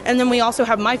 And then we also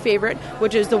have my favorite,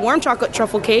 which is the warm chocolate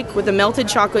truffle cake with a melted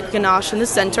chocolate ganache in the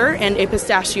center and a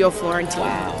pistachio Florentine.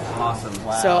 Wow. Awesome.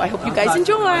 Wow. So I hope you guys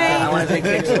enjoy. I want to take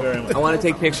pictures. I want to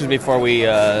take pictures before we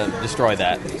destroy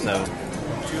that. So.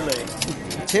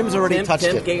 Tim's already touched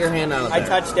it. Get your hand out of there. I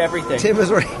touched everything. Tim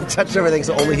has already touched everything,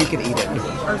 so only he can eat it.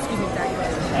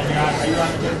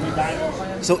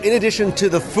 So in addition to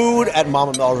the food at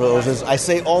Mama Melrose's, I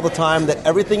say all the time that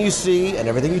everything you see and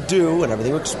everything you do and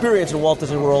everything you experience in Walt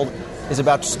Disney World is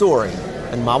about story.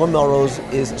 And Mama Melrose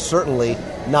is certainly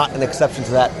not an exception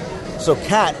to that. So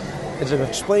Kat is going to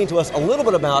explain to us a little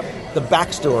bit about the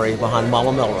backstory behind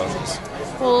Mama Melrose's.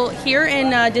 Well, here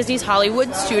in Disney's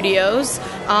Hollywood Studios,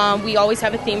 we always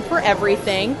have a theme for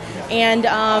everything. And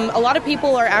a lot of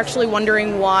people are actually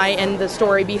wondering why and the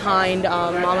story behind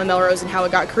Mama Melrose and how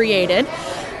it got created.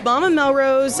 Mama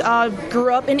Melrose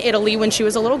grew up in Italy when she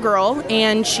was a little girl,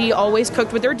 and she always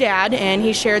cooked with her dad, and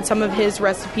he shared some of his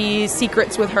recipe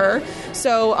secrets with her.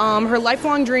 So her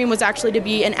lifelong dream was actually to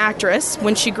be an actress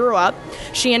when she grew up.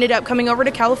 She ended up coming over to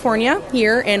California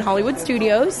here in Hollywood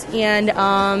Studios,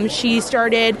 and she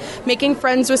started making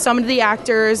friends with some of the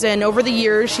actors, and over the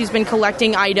years she's been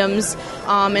collecting items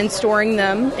and storing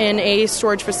them in a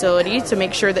storage facility to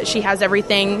make sure that she has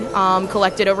everything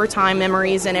collected over time,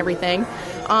 memories and everything.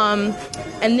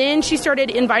 And then she started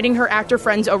inviting her actor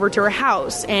friends over to her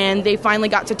house, and they finally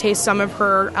got to taste some of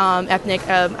her ethnic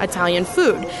Italian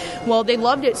food. Well, they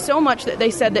loved it so much that they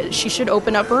said that she should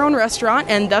open up her own restaurant,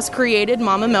 and thus created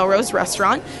Mama Melrose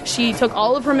Restaurant. She took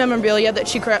all of her memorabilia that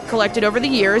she collected over the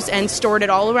years and stored it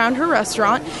all around her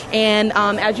restaurant. And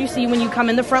as you see when you come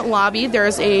in the front lobby,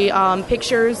 there's a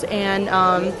pictures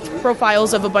and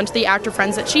profiles of a bunch of the actor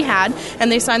friends that she had,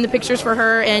 and they signed the pictures for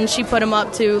her, and she put them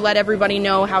up to let everybody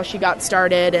know how she got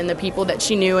started and the people that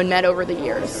she knew and met over the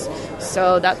years.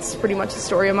 So that's pretty much the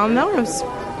story of Mama Melrose.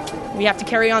 We have to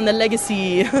carry on the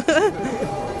legacy. And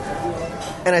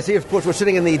I see, of course, we're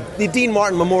sitting in the Dean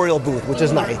Martin Memorial booth, which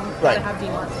is nice. Right. Have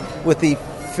Dean Martin. With the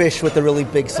fish with the really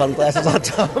big sunglasses on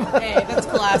top. Hey, that's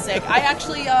classic. I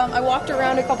actually I walked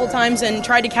around a couple times and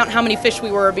tried to count how many fish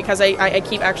we were because I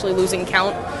keep actually losing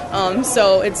count.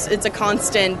 So it's a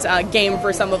constant game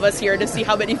for some of us here to see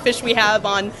how many fish we have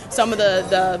on some of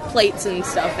the plates and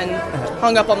stuff and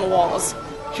hung up on the walls.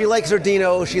 She likes her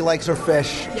dino, she likes her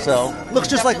fish, so looks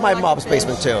just like my mom's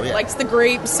basement too. Yeah. Likes the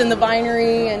grapes and the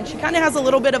vinery, and she kind of has a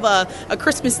little bit of a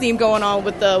Christmas theme going on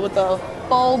with the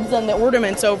bulbs and the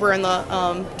ornaments over in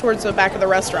the towards the back of the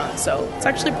restaurant. So it's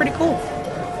actually pretty cool.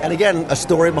 And again, a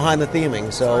story behind the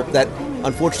theming, so that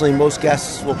unfortunately most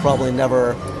guests will probably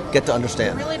never get to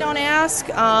understand. Really don't ask,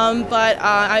 but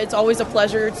it's always a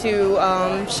pleasure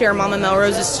to share Mama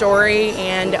Melrose's story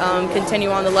and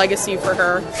continue on the legacy for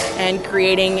her and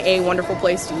creating a wonderful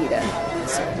place to eat in.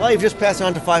 Well, you've just passed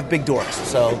on to 5 big dorks,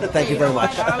 so thank you very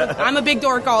much. I'm a big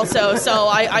dork also, so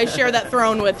I share that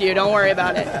throne with you. Don't worry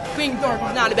about it. Being a dork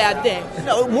is not a bad thing.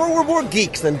 No, we're more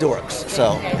geeks than dorks,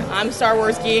 so. I'm a Star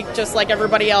Wars geek, just like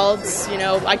everybody else. You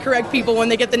know, I correct people when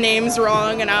they get the names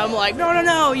wrong, and I'm like,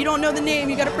 no, you don't know the name.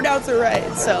 You got to pronounce it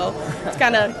right. So it's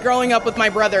kind of growing up with my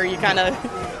brother. You kind of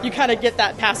get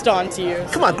that passed on to you.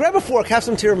 Come on, grab a fork, have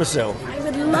some tiramisu. I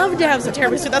would love to have some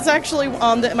tiramisu. That's actually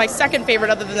my second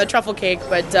favorite other than the truffle cake,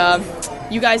 but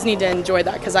you guys need to enjoy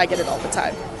that because I get it all the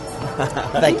time.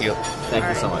 Thank you. Thank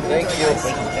you so much. Thank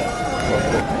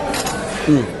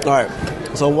you. All right.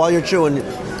 So while you're chewing,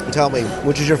 tell me,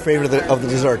 which is your favorite of the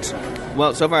desserts?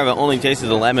 Well, so far I've only tasted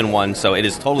the lemon one, so it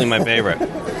is totally my favorite.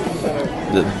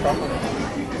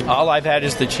 All I've had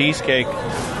is the cheesecake.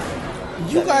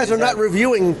 You guys are not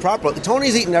reviewing properly.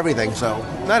 Tony's eating everything, so.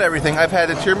 Not everything. I've had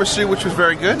a tiramisu, which was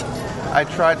very good. I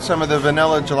tried some of the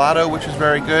vanilla gelato, which was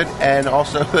very good, and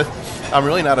also, I'm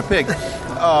really not a pig,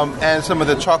 and some of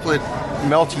the chocolate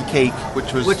melty cake,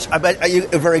 which I bet, are you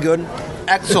very good?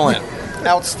 Excellent.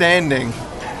 Outstanding.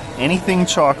 Anything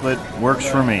chocolate works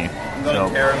for me. So.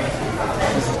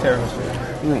 This is tiramisu.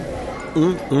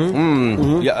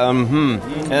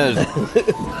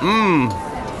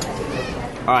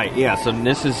 All right, yeah. So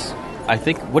this is, I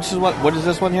think, what is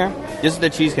this one here? This is the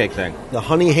cheesecake thing. The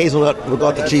honey hazelnut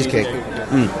ricotta cheesecake.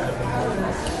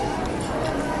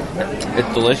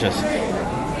 It's delicious.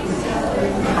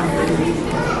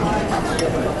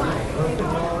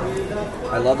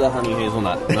 I love the honey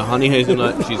hazelnut. The honey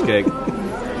hazelnut cheesecake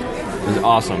is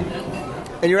awesome.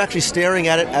 And you're actually staring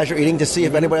at it as you're eating to see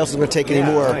if anybody else is going to take any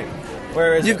more. Right.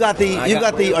 Where is You've got the.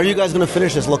 Are you guys going to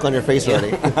finish this look on your face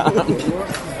already?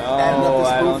 Oh,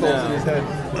 I don't know.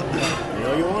 You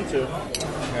know you want to.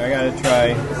 I gotta try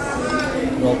a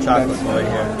little chocolate boy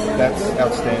here. That's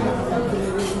outstanding.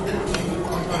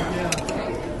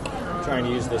 I'm trying to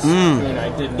use this spoon I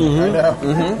didn't eat right now.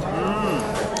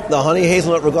 The honey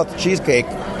hazelnut ricotta cheesecake,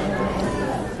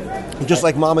 just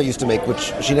like Mama used to make,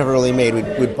 which she never really made.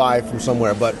 We'd buy from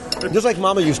somewhere, but just like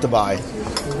Mama used to buy.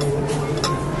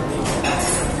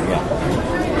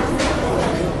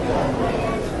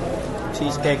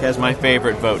 Cheesecake has my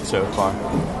favorite vote so far.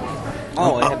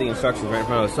 Oh, I have the instructions right in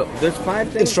front of us. So there's 5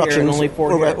 things Instructions, here and only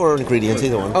 4 here. or ingredients,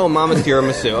 either one. Oh, Mama's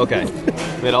tiramisu. Okay,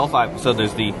 we had all 5. So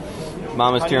there's the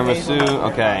Mama's tiramisu.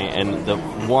 Okay, and the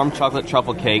warm chocolate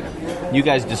truffle cake. You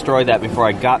guys destroyed that before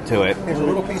I got to it. There's a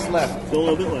little piece left. Still a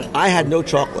little bit left. I had no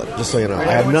chocolate, just so you know. I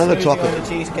had none of the chocolate. The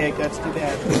cheesecake, that's too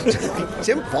bad.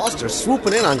 Tim Foster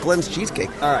swooping in on Glenn's cheesecake.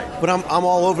 All right, but I'm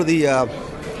all over the. I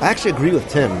actually agree with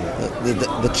Tim.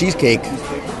 The cheesecake,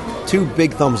 2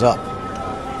 big thumbs up.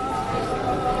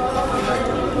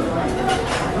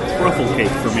 Truffle cake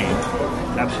for me.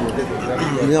 Absolutely.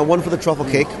 1 for the truffle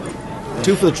cake,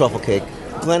 2 for the truffle cake.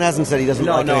 Glenn hasn't said he doesn't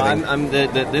like anything.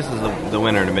 This is the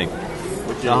winner to me.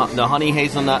 The honey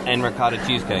hazelnut and ricotta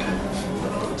cheesecake.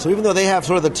 So even though they have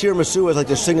sort of the tiramisu as like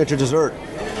their signature dessert,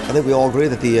 I think we all agree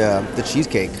that the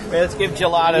cheesecake. Let's give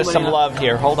gelato some love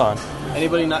here. Hold on.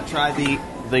 Anybody not tried the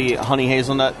honey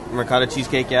hazelnut ricotta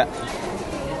cheesecake yet?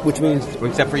 Which means,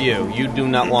 except for you do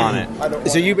not want it.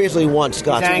 So you basically want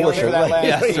Scott's portion.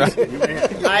 Yes,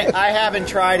 right. I haven't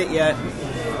tried it yet.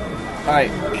 All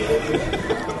right.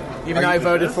 Even though I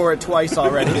voted for it twice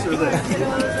already. I'm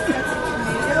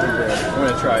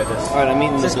going to try this. All right, I'm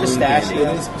eating this pistachio.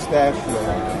 It is pistachio.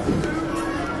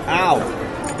 Ow.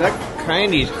 That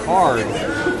candy's hard.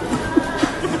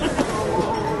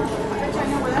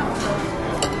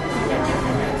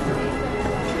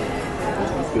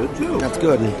 Good too. That's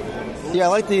good. Yeah, I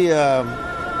like the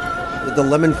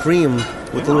lemon cream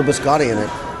with a little biscotti in it.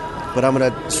 But I'm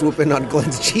going to swoop in on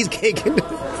Glenn's cheesecake.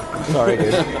 Sorry,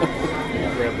 dude.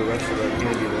 Grab the rest of that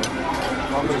candy there.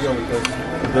 I'm going to go with this.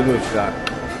 Good move, Scott.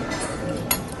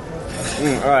 All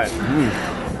right.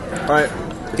 All right.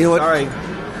 You know what? Sorry.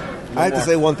 I have to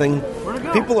say one thing. Where'd it go?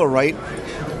 People are right.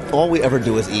 All we ever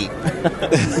do is eat.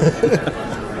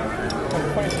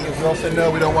 We all said no,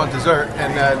 we don't want dessert,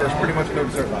 and there's pretty much no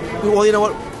dessert left. Well, you know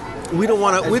what? We don't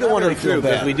want to. We It's don't not want really to feel true,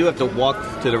 because bad. we do have to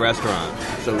walk to the restaurant.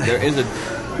 So there is a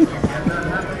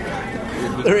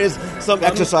There is some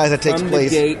exercise that takes from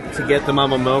place. The gate to get to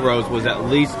Mama Melrose was at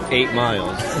least 8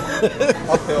 miles.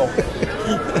 Uphill.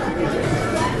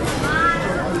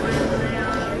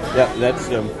 Yeah, that's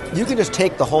You can just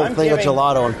take the whole I'm thing of giving-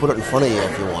 gelato and put it in front of you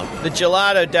if you want. The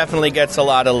gelato definitely gets a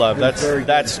lot of love. That's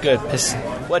good.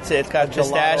 What's it? It's got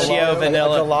pistachio, love?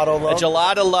 vanilla. A gelato love? A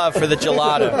gelato love for the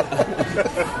gelato.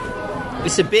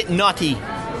 It's a bit nutty.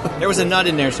 There was a nut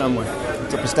in there somewhere.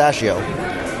 It's a pistachio.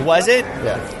 Was it?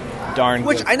 Yeah. Darn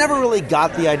Which good. I never really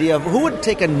got the idea of who would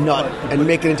take a nut and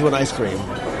make it into an ice cream.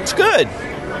 It's good.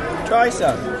 Try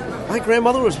some. My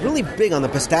grandmother was really big on the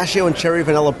pistachio and cherry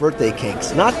vanilla birthday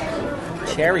cakes. Not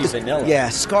cherry vanilla. Yeah,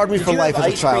 scarred me Did for you life have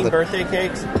as a ice cream child. birthday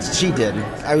cakes? She did.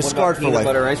 I was What scarred about for peanut life.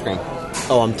 butter ice cream?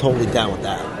 Oh, I'm totally down with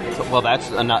that. Well, that's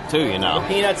a nut too, you know.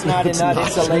 Peanut's not a nut.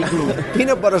 It's a legume.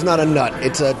 Peanut butter's not a nut.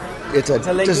 It's a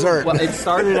legume. dessert. Well, it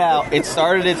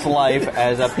started its life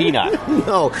as a peanut.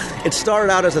 No, it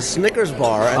started out as a Snickers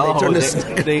bar, and they turned the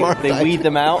Snickers bar. They weed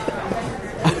them out.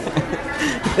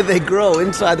 They grow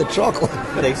inside the chocolate.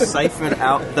 They siphon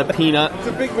out the peanut It's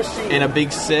a big machine. in a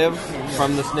big sieve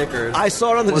from the Snickers. I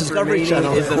saw it on the What's Discovery remaining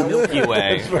Channel. is the Milky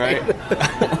Way, That's right?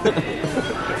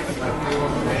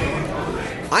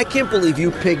 I can't believe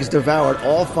you pigs devoured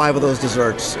all 5 of those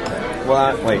desserts.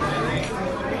 What? Wait.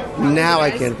 Now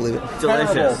I can't believe it.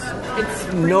 Delicious.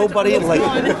 It's Nobody it's like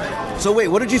gone. it. So wait,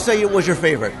 what did you say was your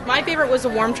favorite? My favorite was a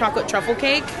warm chocolate truffle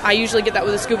cake. I usually get that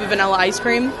with a scoop of vanilla ice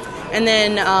cream. And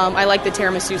then I like the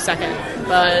tiramisu second.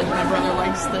 But my brother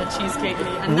likes the cheesecake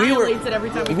and he annihilates it every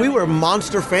time we We come were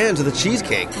monster fans of the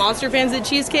cheesecake. Monster fans of the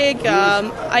cheesecake.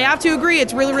 I have to agree,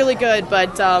 it's really, really good.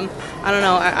 But I don't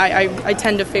know. I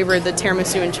tend to favor the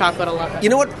tiramisu and chocolate a lot. You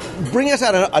know what? Bring us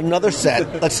out another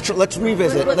set. Let's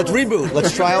revisit. Let's reboot.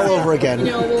 Let's try all over again. You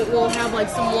know, we'll have like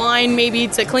some wine maybe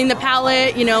to clean the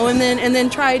palate. You know, and then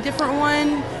try a different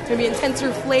one. Maybe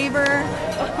intenser flavor.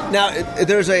 Now,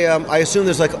 there's I assume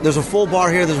there's a full bar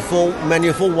here. There's a full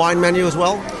menu, full wine menu as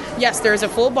well. Yes, there's a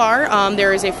full bar.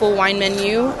 There is a full wine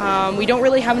menu. We don't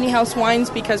really have any house wines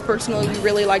because personally we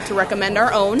really like to recommend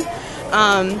our own.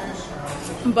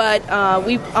 But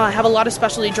we have a lot of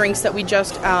specialty drinks that we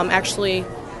just actually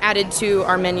added to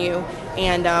our menu.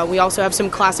 And we also have some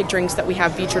classic drinks that we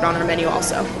have featured on our menu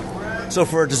also. So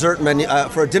for a dessert menu,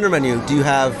 for a dinner menu, do you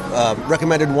have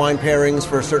recommended wine pairings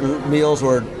for certain meals,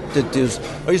 or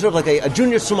are you sort of like a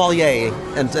junior sommelier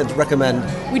and recommend?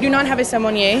 We do not have a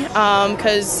sommelier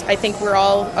because I think we're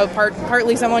all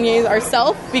partly sommeliers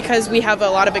ourselves because we have a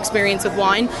lot of experience with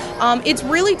wine. It's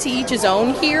really to each his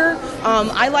own here.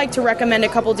 I like to recommend a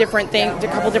couple different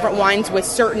wines with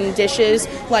certain dishes,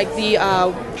 like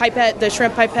the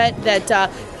shrimp pipette that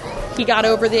he got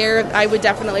over there. I would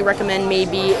definitely recommend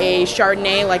maybe a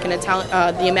Chardonnay, like an Italian,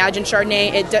 the Imagine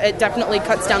Chardonnay. It definitely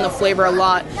cuts down the flavor a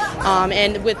lot.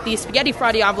 And with the spaghetti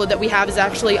fra diavolo that we have is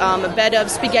actually a bed of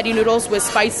spaghetti noodles with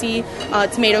spicy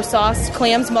tomato sauce,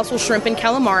 clams, mussel, shrimp, and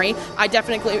calamari. I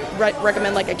definitely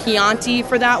recommend like a Chianti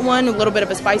for that one, a little bit of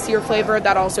a spicier flavor.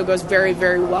 That also goes very,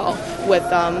 very well with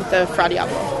the fra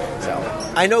diavolo.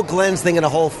 So I know Glenn's thinking a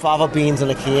whole fava beans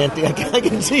and a Chianti. I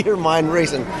can see your mind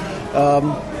racing.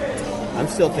 I'm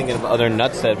still thinking of other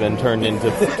nuts that have been turned into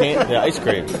ice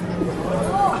cream.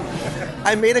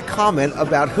 I made a comment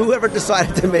about whoever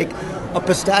decided to make a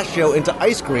pistachio into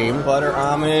ice cream. Butter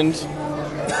almond.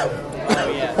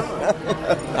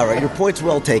 All right, your point's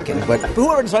well taken. But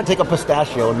whoever decided to take a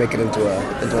pistachio and make it into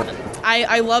a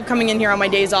I love coming in here on my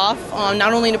days off,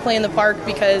 not only to play in the park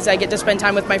because I get to spend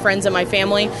time with my friends and my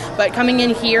family, but coming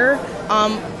in here,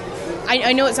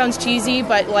 I know it sounds cheesy,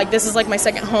 but like this is like my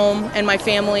second home and my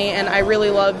family, and I really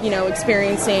love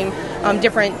experiencing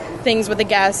different things with the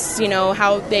guests.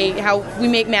 How we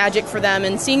make magic for them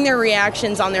and seeing their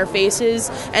reactions on their faces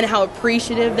and how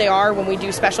appreciative they are when we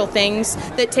do special things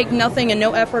that take nothing and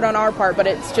no effort on our part, but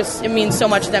it means so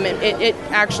much to them. It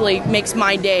actually makes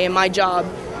my day and my job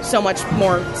so much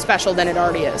more special than it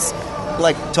already is.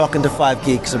 Like talking to 5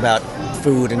 geeks about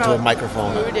food into a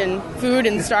microphone. Food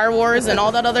and Star Wars and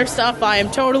all that other stuff. I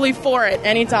am totally for it.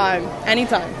 Anytime.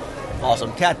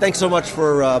 Awesome. Kat, thanks so much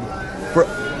for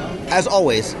as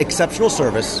always, exceptional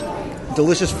service,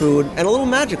 delicious food, and a little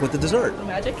magic with the dessert.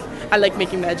 Magic? I like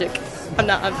making magic. I'm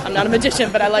not a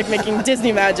magician, but I like making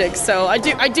Disney magic. So I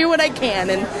do what I can,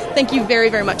 and thank you very,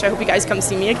 very much. I hope you guys come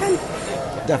see me again.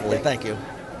 Definitely. Thank you.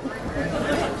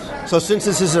 So since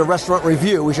this is a restaurant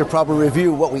review, we should probably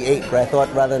review what we ate, right? I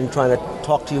thought rather than trying to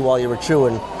talk to you while you were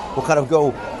chewing. We'll kind of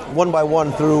go one by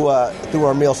one through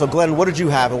our meal. So, Glenn, what did you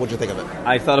have, and what did you think of it?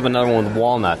 I thought of another one with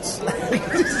walnuts.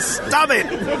 Stop it!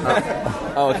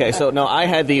 Okay, so no, I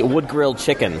had the wood-grilled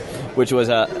chicken, which was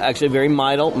actually very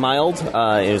mild.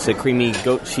 It was a creamy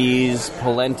goat cheese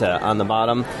polenta on the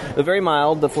bottom. Very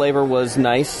mild. The flavor was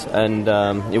nice, and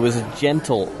it was a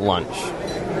gentle lunch.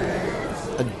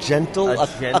 A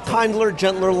kindler,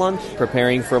 gentler lunch?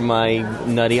 Preparing for my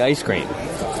nutty ice cream.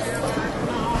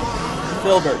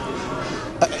 Filbert.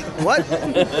 What?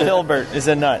 Filbert is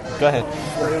a nut. Go ahead.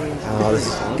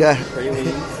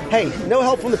 Hey, no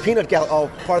help from the peanut gallery. Oh,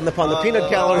 pardon the pun. The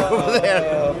peanut gallery over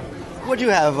there. What'd you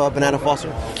have, Banana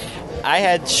Foster? I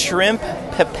had shrimp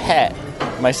pipette.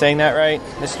 Am I saying that right,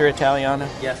 Mr. Italiano?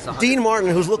 Yes. Dean Martin,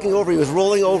 who's looking over you, is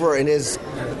rolling over in his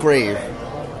grave.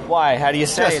 Why? How do you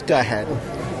say it? Just go ahead.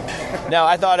 No,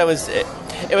 I thought it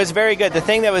was very good. The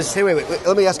thing that was... Hey, wait.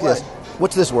 Let me ask you this.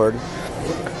 What's this word?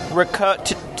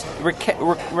 Ricotta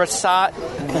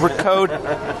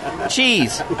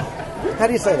cheese. How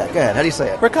do you say that? Go ahead. How do you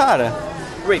say it? Ricotta.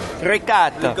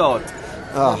 Ricotta.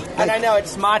 Oh, and I know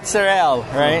it's mozzarella,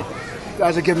 right? You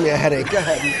guys are giving me a headache. Go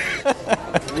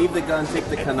ahead. Leave the gun, take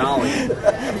the cannoli.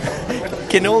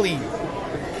 Cannoli.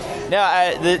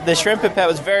 No, the shrimp pipette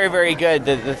was very, very good.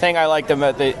 The thing I liked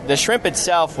about the shrimp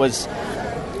itself was,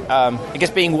 I guess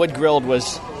being wood grilled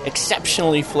was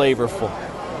exceptionally flavorful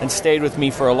and stayed with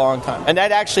me for a long time. And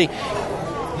that actually,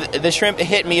 the shrimp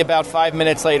hit me about 5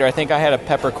 minutes later. I think I had a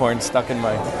peppercorn stuck in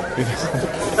my...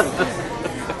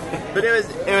 But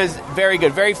it was very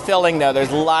good. Very filling, though.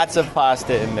 There's lots of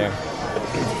pasta in there.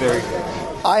 It's very good.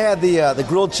 I had the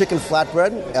grilled chicken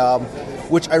flatbread,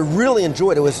 which I really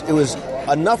enjoyed. It was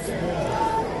enough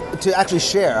to actually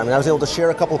share. I mean, I was able to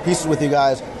share a couple of pieces with you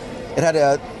guys. It had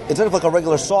instead of like a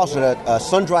regular sauce, it had a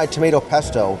sun-dried tomato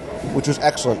pesto, which was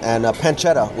excellent, and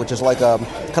pancetta, which is like kind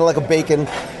of like a bacon,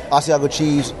 Asiago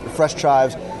cheese, fresh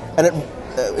chives, and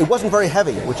it wasn't very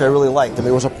heavy, which I really liked. I mean,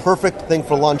 it was a perfect thing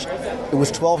for lunch. It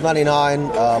was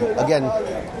 $12.99. Again,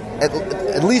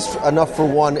 at least enough for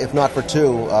one, if not for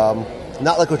two.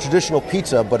 Not like a traditional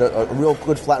pizza, but a real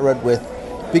good flatbread with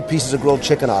big pieces of grilled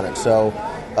chicken on it. So,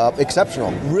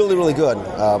 exceptional. Really, really good.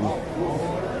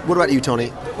 What about you,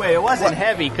 Tony? Wait, it wasn't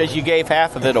heavy because you gave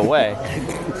half of it away.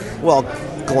 Well,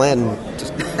 Glenn.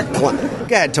 Go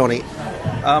ahead, Tony.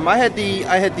 I had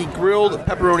the grilled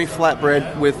pepperoni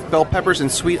flatbread with bell peppers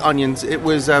and sweet onions. It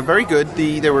was very good.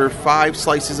 There were 5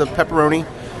 slices of pepperoni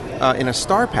in a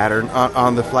star pattern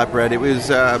on the flatbread. It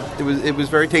was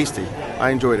very tasty.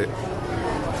 I enjoyed it.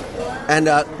 And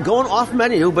going off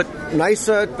menu, but nice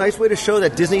way to show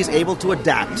that Disney is able to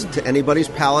adapt to anybody's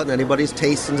palate and anybody's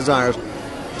tastes and desires.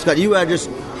 Scott, you had just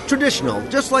traditional,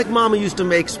 just like Mama used to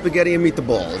make spaghetti and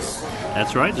meatballs.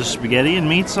 That's right, just spaghetti and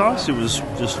meat sauce. It was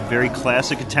just a very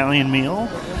classic Italian meal.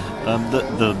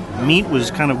 The meat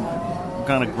was kind of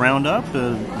ground up.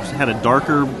 Had a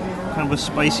darker, kind of a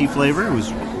spicy flavor. It was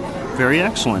very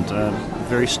excellent.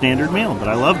 Very standard meal, but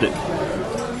I loved it.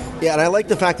 Yeah, and I like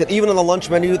the fact that even on the lunch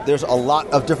menu, there's a lot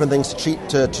of different things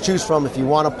to choose from. If you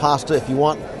want a pasta, if you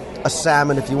want a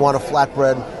salmon, if you want a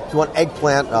flatbread, if you want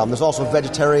eggplant, there's also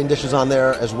vegetarian dishes on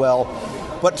there as well.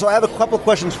 But so I have a couple of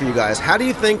questions for you guys. How do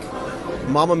you think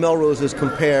Mama Melrose's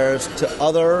compares to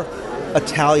other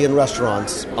Italian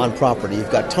restaurants on property?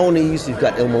 You've got Tony's, you've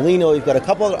got Il Mulino, you've got a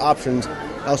couple other options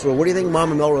elsewhere. What do you think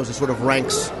Mama Melrose's sort of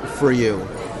ranks for you?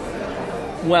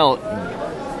 Well,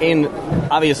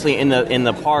 obviously in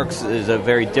the parks is a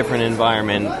very different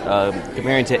environment.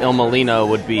 Comparing to Il Mulino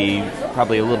would be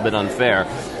probably a little bit unfair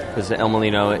because the Il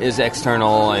Mulino is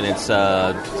external and it's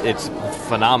a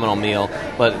phenomenal meal.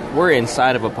 But we're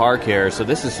inside of a park here, so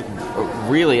this is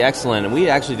really excellent. And we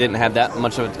actually didn't have that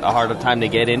much of a hard time to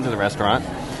get into the restaurant,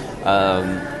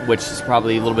 which is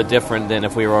probably a little bit different than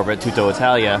if we were over at Tutto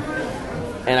Italia.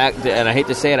 And I hate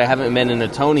to say it, I haven't been in the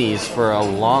Tony's for a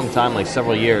long time, like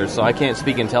several years, so I can't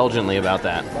speak intelligently about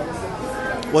that.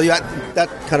 Well, that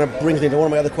kind of brings me to one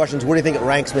of my other questions. Where do you think it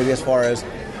ranks maybe as far as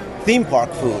theme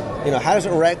park food? You know, how does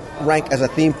it rank as a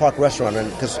theme park restaurant? And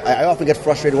because I often get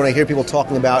frustrated when I hear people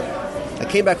talking about, I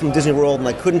came back from Disney World and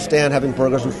I couldn't stand having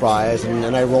burgers and fries,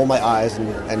 and I roll my eyes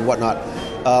and whatnot.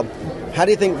 How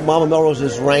do you think Mama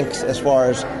Melrose's ranks as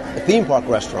far as a theme park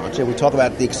restaurant? We talk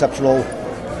about the exceptional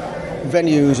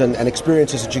venues and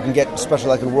experiences that you can get, especially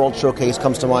like in World Showcase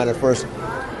comes to mind at first.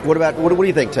 What do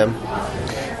you think, Tim?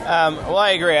 Well,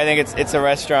 I agree. I think it's a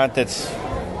restaurant that's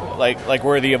like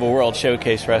worthy of a World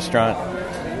Showcase restaurant.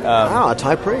 It's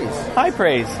high praise. High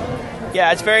praise.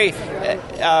 Yeah, it's very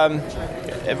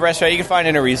a restaurant you can find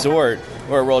in a resort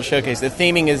or a World Showcase. The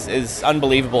theming is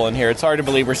unbelievable in here. It's hard to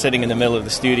believe we're sitting in the middle of the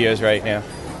studios right now.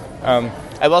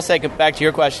 I will say, back to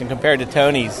your question, compared to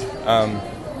Tony's,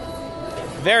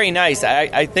 very nice.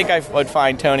 I think I would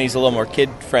find Tony's a little more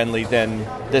kid-friendly than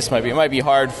this might be. It might be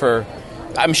hard for...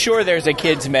 I'm sure there's a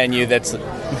kid's menu that's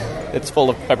full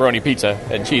of pepperoni pizza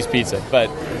and cheese pizza, but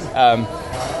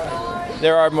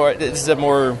there are more... This is a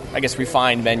more, I guess,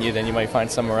 refined menu than you might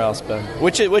find somewhere else, but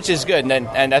which is good,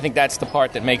 and I think that's the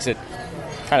part that makes it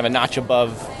kind of a notch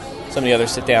above some of the other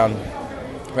sit-down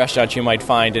restaurants you might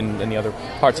find in the other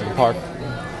parts of the park.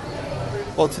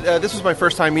 Well, this was my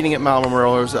first time eating at Mama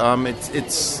Morello's.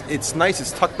 It's nice.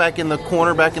 It's tucked back in the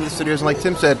corner, back in the studios, and like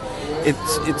Tim said,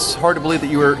 it's hard to believe that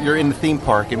you're in the theme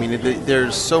park. I mean,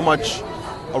 there's so much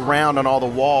around on all the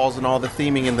walls and all the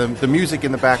theming and the music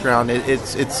in the background.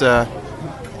 It's a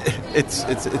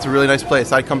really nice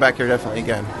place. I'd come back here definitely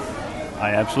again.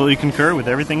 I absolutely concur with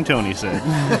everything Tony said.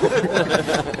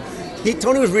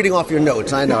 Tony was reading off your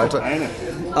notes. I know. I know.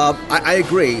 I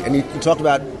agree. And you talked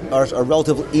about our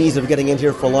relative ease of getting in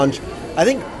here for lunch. I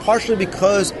think partially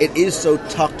because it is so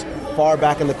tucked far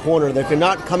back in the corner that if you're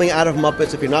not coming out of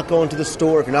Muppets, if you're not going to the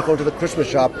store, if you're not going to the Christmas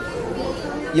shop,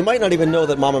 you might not even know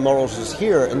that Mama Melrose is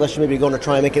here unless you're maybe going to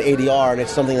try and make an ADR and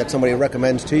it's something that somebody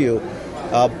recommends to you.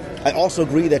 I also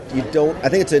agree that you don't... I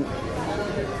think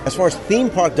as far as theme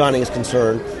park dining is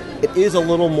concerned, it is a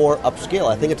little more upscale.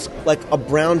 I think it's like a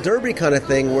Brown Derby kind of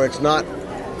thing where it's not,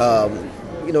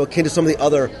 akin to some of the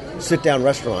other sit-down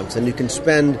restaurants. And you can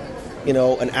spend,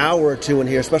 an hour or two in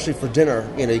here, especially for dinner.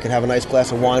 You can have a nice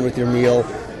glass of wine with your meal.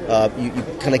 You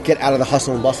kind of get out of the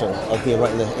hustle and bustle of being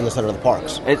right in the center of the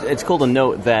parks. It's cool to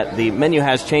note that the menu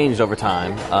has changed over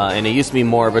time, and it used to be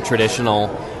more of a traditional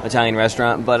Italian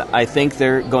restaurant, but I think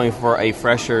they're going for a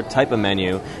fresher type of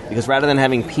menu, because rather than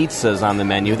having pizzas on the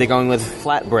menu, they're going with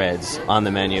flatbreads on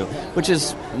the menu, which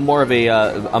is more of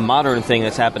a modern thing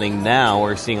that's happening now.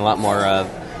 We're seeing a lot more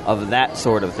of that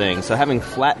sort of thing. So having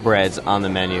flatbreads on the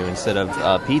menu instead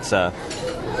of pizza...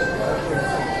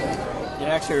 It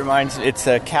actually reminds, it's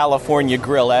a California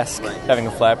grill-esque, having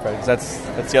a flatbread.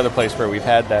 That's the other place where we've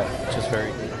had that, which is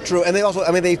very good. True, and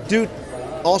they do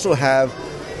also have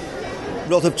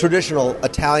relative traditional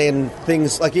Italian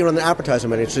things, like even on the appetizer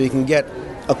menu. So you can get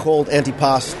a cold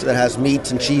antipasto that has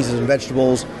meats and cheeses and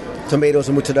vegetables, tomatoes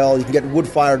and mozzarella. You can get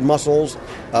wood-fired mussels,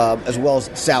 as well as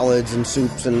salads and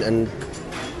soups and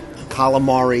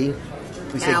calamari.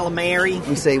 Calamari.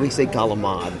 We say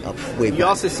calamad. You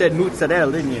also said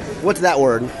mozzarella, didn't you? What's that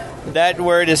word? That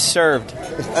word is served.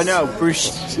 No,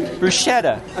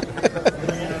 bruschetta.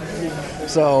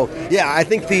 So yeah, I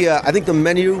think the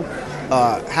menu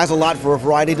has a lot for a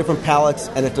variety of different palates,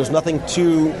 and if there's nothing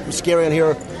too scary on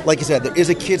here, like you said, there is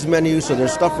a kids menu, so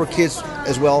there's stuff for kids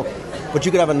as well. But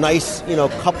you could have a nice,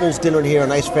 couples dinner in here, a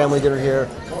nice family dinner here.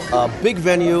 Big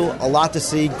venue, a lot to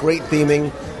see, great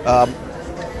theming.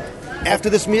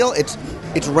 After this meal, it's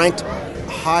ranked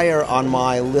higher on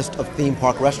my list of theme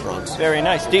park restaurants. Very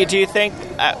nice. Do you think,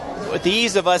 with the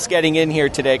ease of us getting in here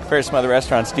today compared to some other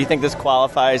restaurants, do you think this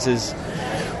qualifies as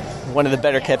one of the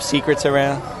better kept secrets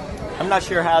around? I'm not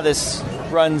sure how this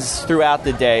runs throughout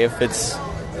the day, if it's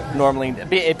normally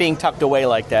it being tucked away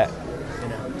like that.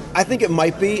 I think it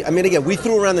might be. I mean, again, we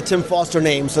threw around the Tim Foster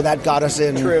name, so that got us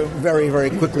in very, very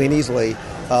quickly and easily.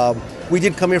 We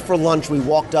did come here for lunch. We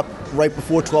walked up right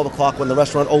before 12 o'clock when the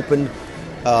restaurant opened.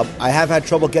 I have had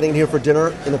trouble getting in here for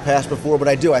dinner in the past before, but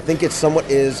I do. I think it somewhat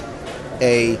is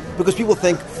because people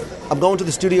think, I'm going to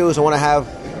the studios, I want to have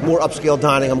more upscale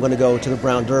dining, I'm going to go to the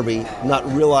Brown Derby, not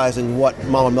realizing what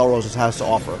Mama Melrose has to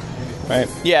offer. Right.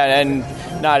 Yeah, and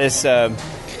not as... going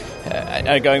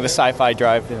to the Sci-Fi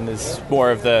Drive-In is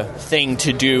more of the thing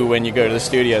to do when you go to the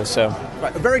studio. So,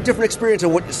 right, a very different experience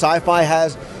of what Sci-Fi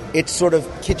has. It's sort of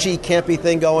kitschy, campy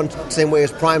thing going, same way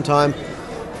as Primetime.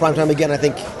 Primetime, again, I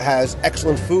think, has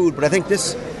excellent food, but I think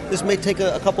this may take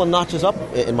a couple of notches up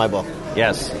in my book.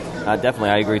 Yes, definitely,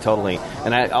 I agree totally.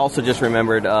 And I also just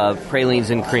remembered pralines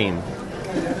and cream.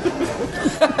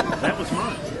 That was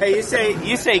mine. Hey,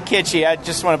 you say kitschy. I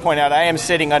just want to point out I am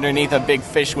sitting underneath a big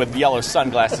fish with yellow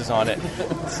sunglasses on it.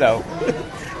 So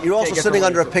you're also sitting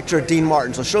under a picture of Dean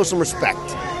Martin, so show some respect.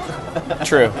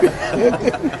 True.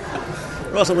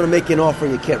 Or else I'm going to make you an offer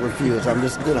you can't refuse. I'm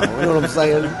just, you know what I'm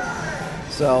saying?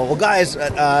 So, well, guys,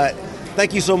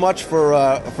 thank you so much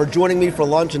for joining me for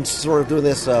lunch and sort of doing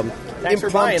this Thanks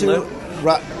impromptu.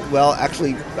 Well,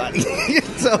 actually,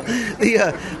 so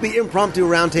the impromptu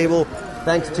roundtable.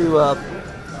 Thanks to.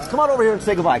 Come on over here and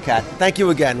say goodbye, Kat. Thank you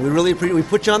again. We really appreciate. We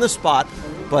put you on the spot,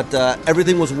 but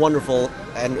everything was wonderful,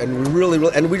 and really,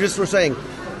 and we just were saying.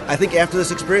 I think after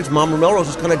this experience, Mama Melrose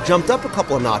has kind of jumped up a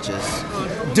couple of notches,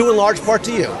 due in large part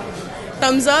to you.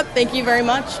 thumbs up. Thank you very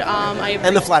much.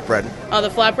 And the flatbread. The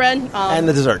flatbread. And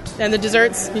the desserts. And the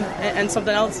desserts. And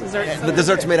something else. Desserts. The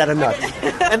desserts made out of nuts.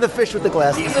 And the fish with the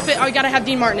glasses. I got to have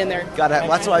Dean Martin in there.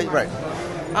 That's why, right.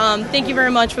 Thank you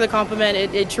very much for the compliment.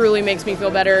 It truly makes me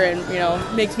feel better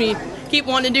and, makes me keep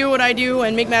wanting to do what I do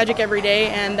and make magic every day.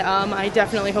 And I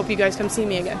definitely hope you guys come see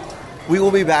me again. We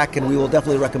will be back, and we will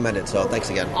definitely recommend it. So thanks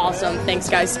again. Awesome. Thanks,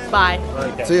 guys. Bye.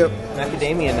 Okay. See you.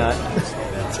 Macadamia nut.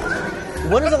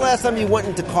 When was the last time you went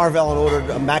into Carvel and ordered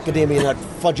a macadamia nut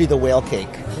Fudgy the Whale cake?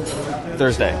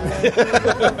 Thursday.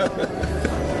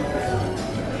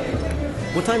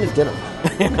 What time is dinner?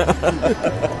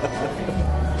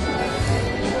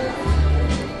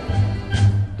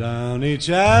 Down each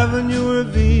avenue or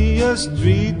via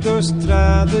street or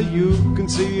strada, you can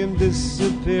see him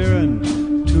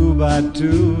disappearing 2 by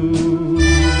 2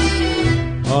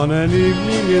 on an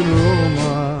evening in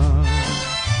Roma.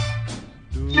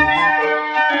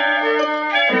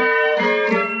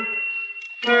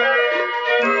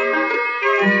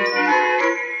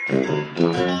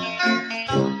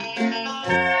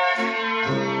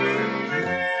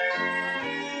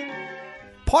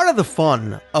 Part of the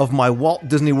fun of my Walt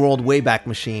Disney World Wayback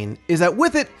Machine is that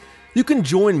with it, you can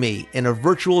join me in a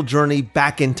virtual journey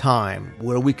back in time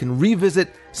where we can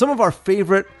revisit some of our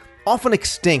favorite, often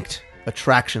extinct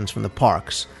attractions from the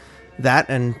parks. That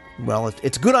and, well,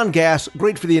 it's good on gas,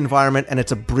 great for the environment, and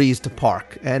it's a breeze to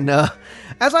park. And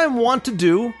as I want to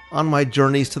do on my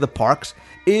journeys to the parks,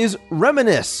 is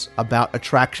reminisce about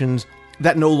attractions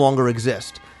that no longer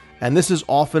exist. And this is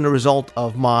often a result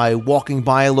of my walking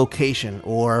by a location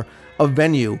or a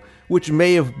venue which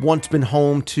may have once been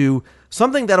home to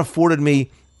something that afforded me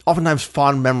oftentimes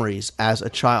fond memories as a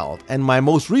child. And my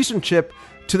most recent trip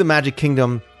to the Magic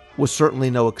Kingdom was certainly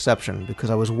no exception,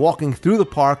 because I was walking through the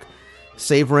park,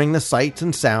 savoring the sights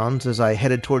and sounds as I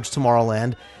headed towards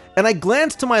Tomorrowland, and I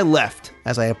glanced to my left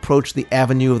as I approached the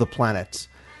Avenue of the Planets.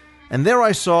 And there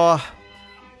I saw...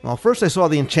 Well, first I saw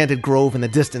the Enchanted Grove in the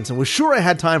distance and was sure I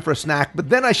had time for a snack, but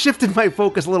then I shifted my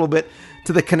focus a little bit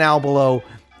to the canal below,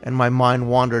 and my mind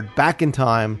wandered back in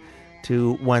time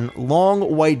to when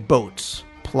long white boats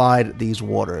plied these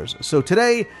waters. So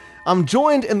today, I'm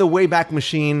joined in the Wayback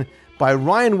Machine by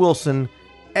Ryan Wilson,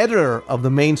 editor of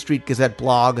the Main Street Gazette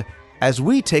blog, as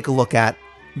we take a look at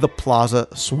the Plaza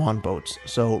Swan boats.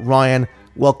 So, Ryan,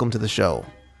 welcome to the show.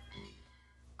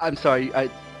 I'm sorry,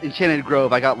 Enchanted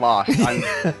Grove, I got lost. I'm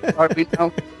sorry,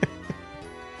 no?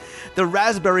 The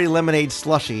raspberry lemonade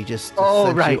slushy just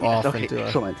sent right. you off Okay, into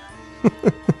excellent.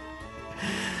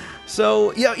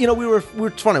 So, yeah,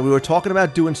 it's funny. We were talking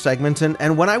about doing segments,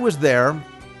 and when I was there,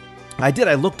 I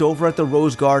looked over at the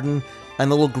Rose Garden and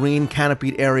the little green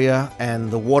canopied area and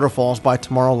the waterfalls by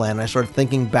Tomorrowland, and I started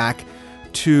thinking back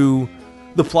to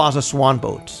the Plaza Swan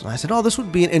boats. And I said, this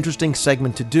would be an interesting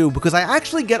segment to do, because I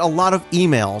actually get a lot of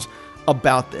emails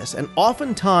about this, and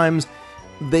oftentimes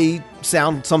they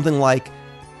sound something like,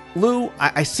 Lou,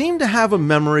 I seem to have a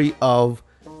memory of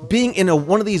being in a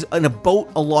boat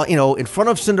in front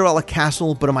of Cinderella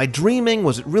Castle, but am I dreaming?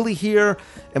 Was it really here?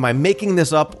 Am I making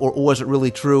this up, or was it really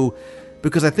true?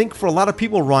 Because I think for a lot of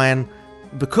people, Ryan,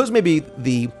 because maybe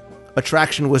the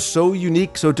attraction was so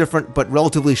unique, so different, but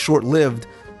relatively short-lived,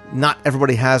 not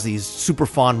everybody has these super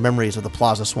fond memories of the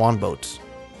Plaza Swan boats.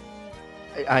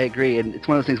 I agree, and it's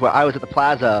one of those things where I was at the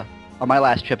Plaza on my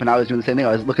last trip, and I was doing the same thing.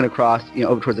 I was looking across,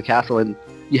 over towards the castle, and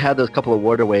you had those couple of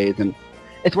waterways, and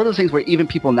it's one of those things where even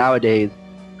people nowadays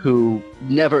who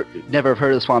never have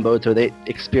heard of the Swan boats, or they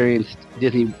experienced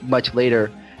Disney much later,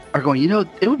 are going,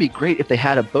 it would be great if they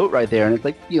had a boat right there. And it's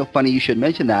like, funny you should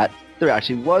mention that. There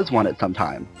actually was one at some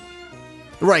time.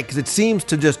 Right, because it seems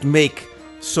to just make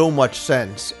so much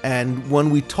sense. And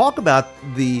when we talk about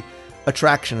the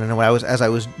attraction, and as I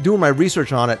was doing my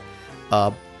research on it,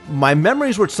 my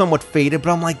memories were somewhat faded,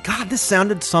 but I'm like, God, this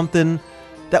sounded something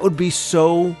that would be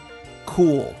so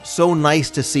cool, so nice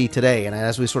to see today. And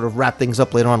as we sort of wrap things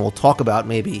up later on, we'll talk about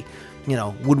maybe,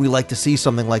 would we like to see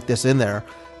something like this in there?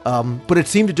 But it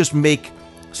seemed to just make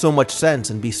so much sense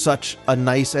and be such a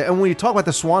nice... And when you talk about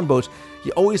the Swan boats,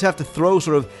 you always have to throw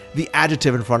sort of the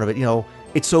adjective in front of it.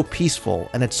 It's so peaceful,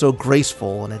 and it's so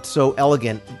graceful, and it's so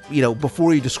elegant,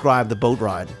 before you describe the boat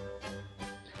ride.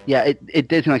 Yeah, it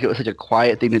did seem like it was such a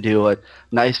quiet thing to do, a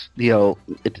nice, it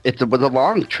was a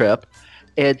long trip,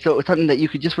 and so it was something that you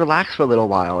could just relax for a little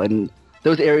while. And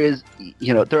those areas,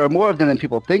 there are more of them than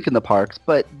people think in the parks,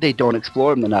 but they don't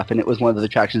explore them enough, and it was one of the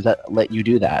attractions that let you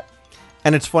do that.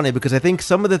 And it's funny, because I think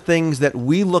some of the things that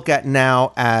we look at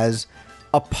now as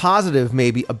a positive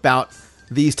maybe about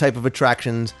these type of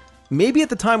attractions, maybe at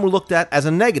the time were looked at as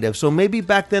a negative. So maybe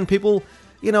back then people,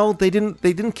 they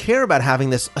didn't care about having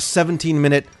this a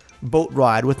 17-minute boat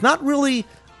ride with not really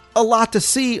a lot to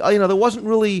see. There wasn't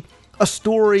really a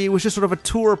story. It was just sort of a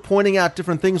tour pointing out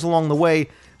different things along the way,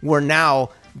 where now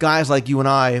guys like you and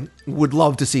I would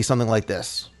love to see something like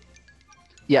this.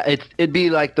 Yeah, it'd be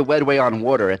like the Wedway on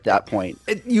water at that point.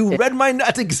 You read my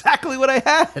nuts. Exactly what I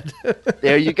had.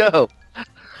 There you go.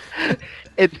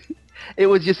 It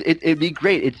was just it'd be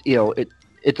great.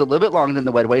 It's a little bit longer than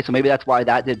the Wedway, so maybe that's why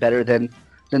that did better than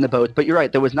the boats. But you're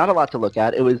right, there was not a lot to look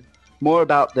at. It was more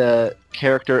about the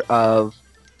character of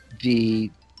the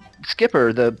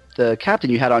skipper, the captain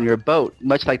you had on your boat,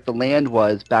 much like the land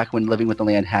was back when Living with the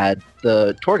Land had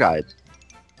the tour guides.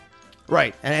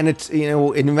 Right, and it's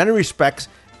in many respects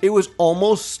it was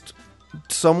almost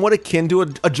somewhat akin to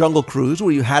a Jungle Cruise,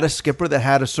 where you had a skipper that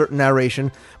had a certain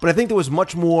narration, but I think there was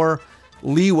much more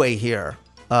leeway here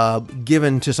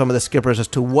given to some of the skippers as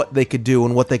to what they could do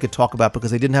and what they could talk about,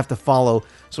 because they didn't have to follow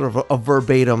sort of a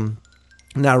verbatim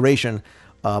narration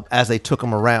as they took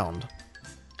them around.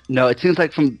 No, it seems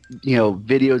like from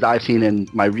videos I've seen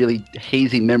and my really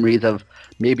hazy memories of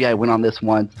maybe I went on this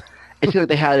once, it seems like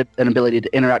they had an ability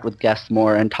to interact with guests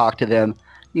more and talk to them,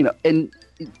 and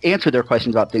answer their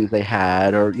questions about things they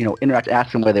had, or interact,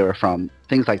 ask them where they were from,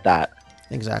 things like that.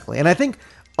 Exactly, and I think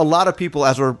a lot of people,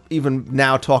 as we're even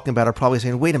now talking about, are probably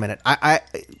saying, "Wait a minute, I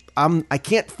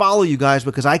can't follow you guys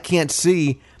because I can't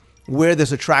see where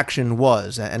this attraction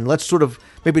was." And let's sort of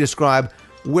maybe describe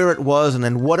where it was and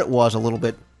then what it was a little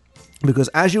bit, because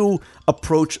as you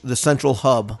approach the central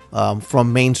hub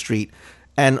from Main Street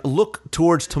and look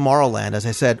towards Tomorrowland, as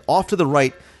I said, off to the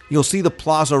right, you'll see the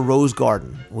Plaza Rose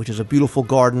Garden, which is a beautiful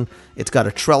garden. It's got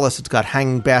a trellis, it's got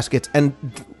hanging baskets, and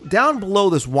down below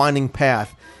this winding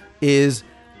path is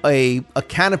a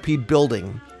canopied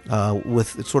building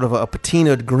with sort of a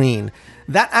patinaed green.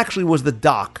 That actually was the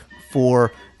dock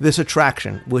for this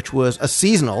attraction, which was a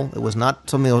seasonal. It was not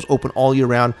something that was open all year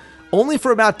round, only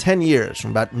for about 10 years,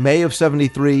 from about May of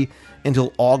 73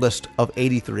 until August of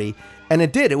 83. And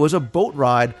it was a boat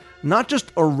ride, not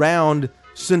just around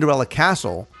Cinderella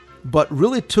Castle, but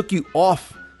really took you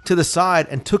off to the side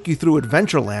and took you through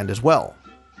Adventureland as well.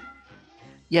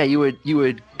 Yeah, you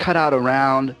would cut out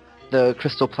around the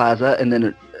Crystal Plaza and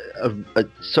then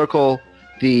circle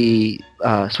the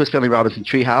Swiss Family Robinson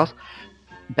Treehouse,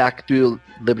 back through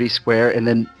Liberty Square, and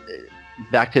then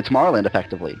back to Tomorrowland,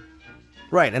 effectively.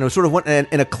 Right, and it was sort of went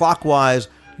in a clockwise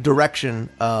direction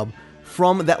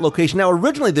from that location. Now,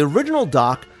 originally, the original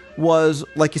dock was,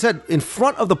 like you said, in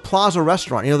front of the Plaza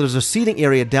Restaurant. There's a seating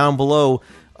area down below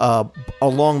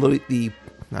along the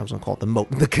I was going to call it the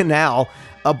moat, the canal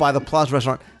by the Plaza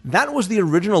Restaurant. That was the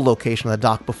original location of the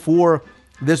dock before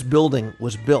this building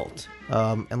was built.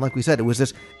 And like we said, it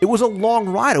was a long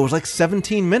ride. It was like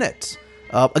 17 minutes.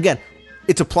 Again,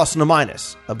 it's a plus and a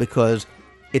minus because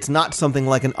it's not something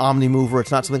like an Omnimover.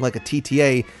 It's not something like a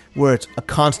TTA where it's a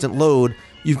constant load.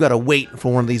 You've got to wait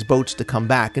for one of these boats to come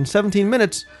back. In 17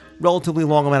 minutes, relatively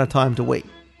long amount of time to wait.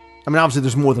 I mean, obviously,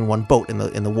 there's more than one boat in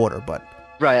the water, but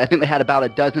right. I think they had about a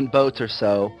dozen boats or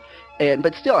so,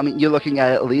 but still, I mean, you're looking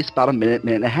at least about a minute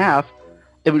and a half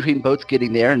in between boats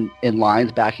getting there and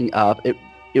lines backing up.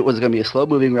 It was going to be a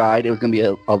slow-moving ride. It was going to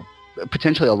be a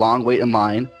potentially a long wait in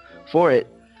line for it.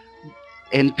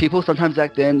 And people sometimes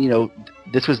back then,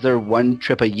 this was their one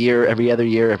trip a year, every other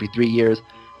year, every 3 years.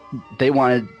 They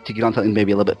wanted to get on something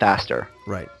maybe a little bit faster.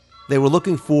 Right. They were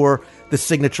looking for the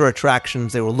signature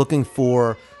attractions. They were looking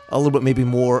for a little bit maybe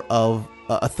more of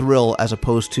a thrill as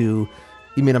opposed to,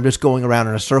 you mean I'm just going around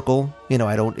in a circle?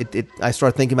 I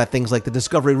start thinking about things like the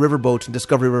Discovery River boats and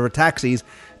Discovery River taxis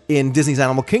in Disney's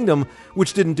Animal Kingdom,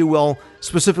 which didn't do well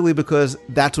specifically because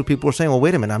that's what people were saying. Well,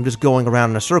 wait a minute, I'm just going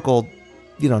around in a circle.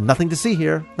 Nothing to see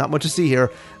here, not much to see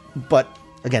here. But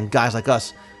again, guys like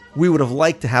us, we would have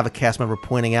liked to have a cast member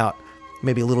pointing out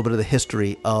maybe a little bit of the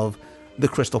history of the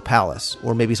Crystal Palace,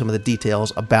 or maybe some of the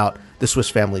details about the Swiss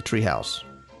Family Treehouse.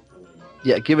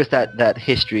 Yeah, give us that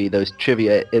history, those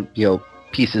trivia,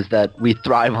 pieces that we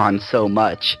thrive on so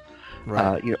much.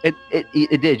 Right.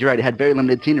 It did. You're right. It had very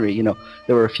limited scenery.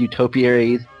 There were a few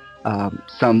topiaries,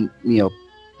 some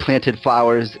planted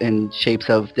flowers in shapes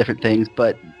of different things,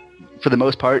 but for the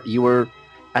most part, you were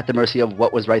at the mercy of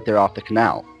what was right there off the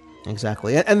canal.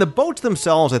 Exactly. And the boats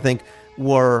themselves, I think,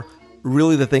 were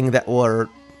really one of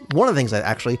the things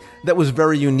that was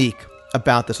very unique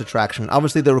about this attraction.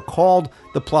 Obviously, they were called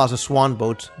the Plaza Swan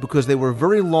boats because they were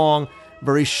very long,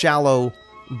 very shallow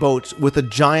boats with a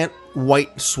giant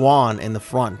white swan in the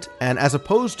front. And as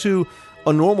opposed to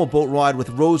a normal boat ride with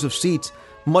rows of seats,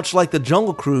 much like the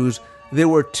Jungle Cruise, there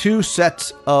were two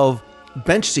sets of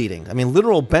bench seating. I mean,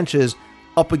 literal benches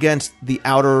up against the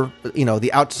outer,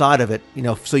 the outside of it,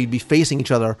 so you'd be facing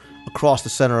each other across the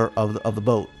center of the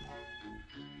boat.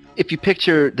 If you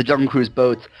picture the Jungle Cruise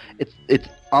boats, it's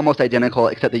almost identical,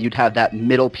 except that you'd have that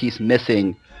middle piece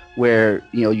missing, where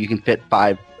you can fit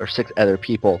 5 or 6 other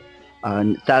people.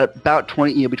 It's at about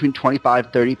 20, between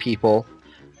 25, 30 people,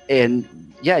 and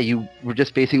yeah, you were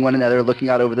just facing one another, looking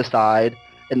out over the side,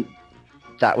 and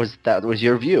that was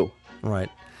your view. Right,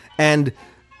 and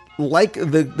like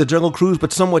the Jungle Cruise,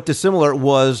 but somewhat dissimilar,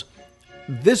 was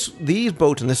these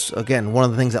boats, and this again one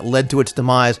of the things that led to its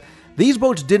demise. These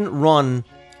boats didn't run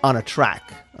on a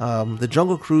track. The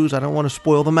Jungle Cruise, I don't want to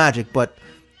spoil the magic, but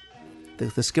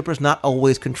the skipper's not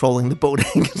always controlling the boat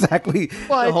exactly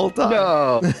the whole time.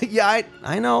 No. Yeah,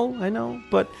 I know.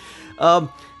 But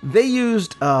they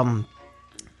used a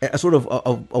sort of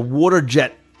a water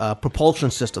jet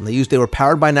propulsion system. They were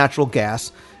powered by natural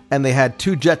gas, and they had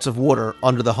 2 jets of water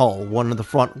under the hull, one in the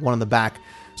front, one in the back.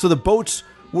 So the boats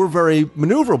were very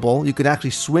maneuverable. You could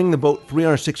actually swing the boat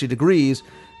 360 degrees,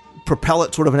 propel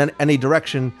it sort of in any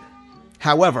direction.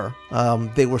 However,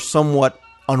 they were somewhat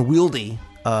unwieldy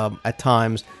at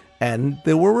times, and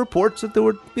there were reports that there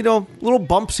were, little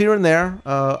bumps here and there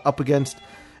up against.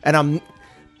 And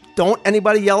don't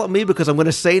anybody yell at me, because I'm going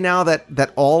to say now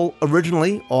that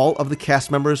originally all of the cast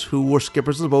members who were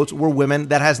skippers of the boats were women.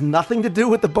 That has nothing to do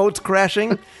with the boats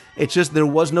crashing. It's just there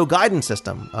was no guidance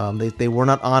system. They were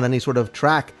not on any sort of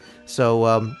track.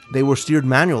 So they were steered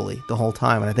manually the whole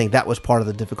time, and I think that was part of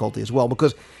the difficulty as well,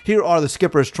 because here are the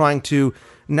skippers trying to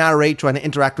narrate, trying to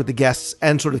interact with the guests,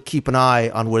 and sort of keep an eye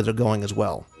on where they're going as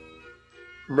well.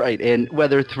 Right, and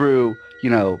whether through,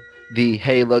 the,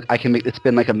 hey, look, I can make this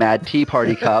spin like a Mad Tea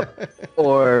Party cup,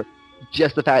 or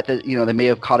just the fact that, they may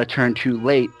have caught a turn too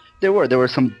late, there were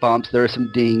some bumps, there were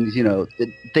some dings,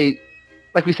 they,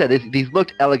 like we said, these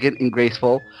looked elegant and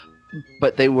graceful,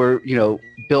 but they were,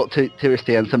 built to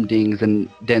withstand some dings and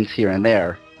dents here and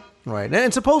there. Right.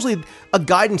 And supposedly a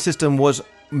guidance system was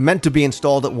meant to be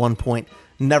installed at one point.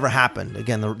 Never happened.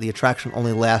 Again, the attraction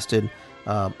only lasted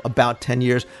about 10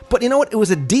 years. But you know what? It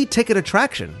was a D-ticket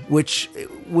attraction, which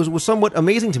was somewhat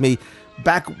amazing to me.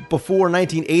 Back before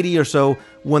 1980 or so,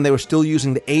 when they were still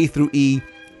using the A through E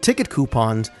ticket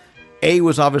coupons, A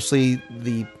was obviously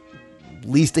the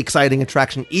least exciting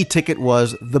attraction. E-ticket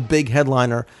was the big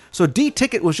headliner. So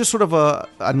D-ticket was just sort of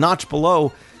a notch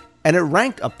below, and it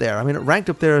ranked up there. I mean, it ranked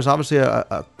up there as obviously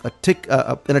an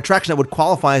attraction that would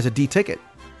qualify as a D-ticket.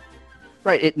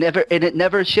 Right. It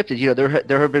never shifted.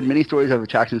 There have been many stories of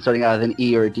attractions starting out as an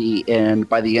E or a D, and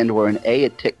by the end were an A,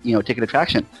 ticket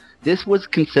attraction. This was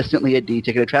consistently a D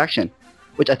ticket attraction,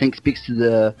 which I think speaks to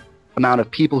the amount of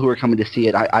people who are coming to see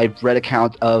it. I've read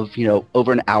accounts of,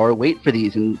 over an hour wait for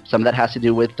these, and some of that has to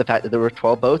do with the fact that there were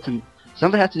 12 boats, and some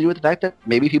of it has to do with the fact that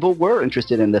maybe people were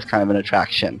interested in this kind of an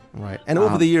attraction. Right. And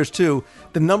over the years, too,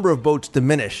 the number of boats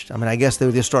diminished. I mean, I guess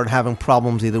they just started having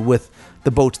problems either with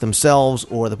the boats themselves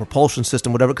or the propulsion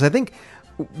system, whatever, because I think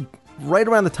right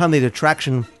around the time the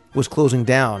attraction was closing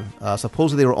down,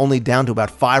 supposedly they were only down to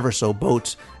about 5 or so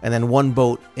boats, and then one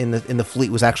boat in the fleet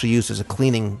was actually used as a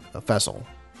cleaning vessel.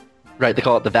 Right, they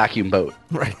call it the vacuum boat.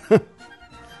 Right.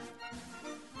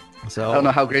 So I don't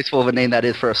know how graceful of a name that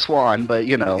is for a swan, but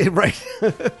Right.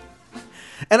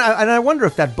 And I wonder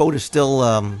if that boat is still,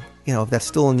 if that's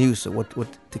still in use, what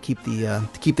to keep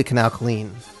the canal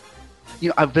clean.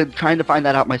 I've been trying to find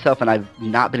that out myself, and I've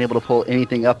not been able to pull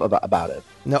anything up about it.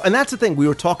 No, and that's the thing. We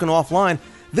were talking offline.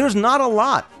 There's not a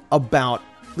lot about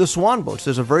the swan boats.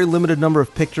 There's a very limited number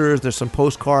of pictures. There's some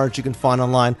postcards you can find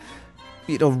online.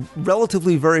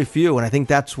 Relatively very few, and I think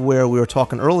that's where we were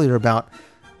talking earlier about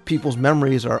people's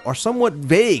memories are somewhat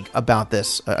vague about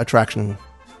this attraction.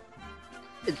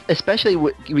 Especially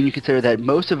when you consider that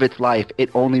most of its life, it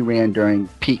only ran during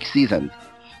peak seasons.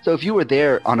 So if you were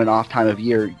there on an off time of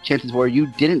year, chances were you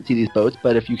didn't see these boats,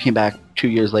 but if you came back 2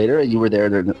 years later and you were there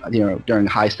during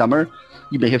high summer,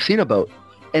 you may have seen a boat.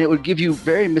 And it would give you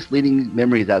very misleading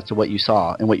memories as to what you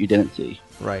saw and what you didn't see.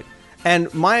 Right.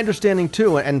 And my understanding,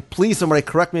 too, and please somebody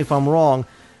correct me if I'm wrong,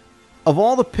 of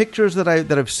all the pictures that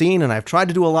I've seen, and I've tried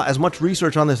to do as much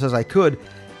research on this as I could,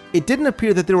 it didn't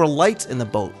appear that there were lights in the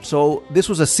boat. So this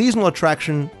was a seasonal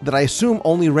attraction that I assume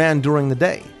only ran during the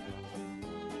day.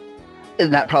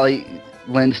 And that probably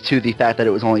lends to the fact that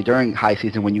it was only during high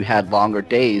season when you had longer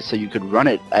days, so you could run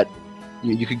it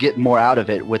you could get more out of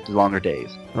it with the longer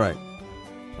days. Right.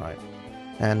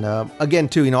 And again,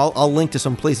 too, I'll link to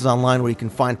some places online where you can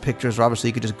find pictures, or obviously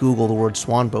you could just Google the word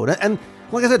swan boat. And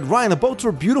like I said, Ryan, the boats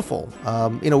were beautiful.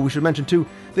 We should mention, too,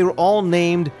 they were all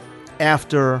named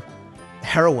after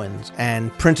heroines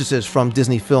and princesses from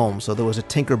Disney films. So there was a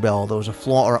Tinkerbell, there was a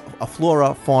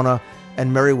flora, fauna,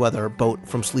 and Merryweather boat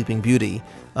from Sleeping Beauty,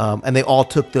 and they all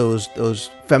took those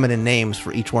feminine names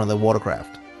for each one of the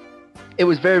watercraft. It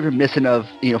was very reminiscent of,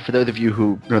 for those of you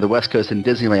who know the West Coast and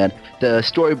Disneyland, the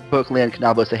Storybook Land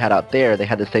canal boats they had out there, they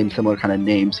had the same similar kind of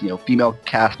names, female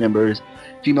cast members,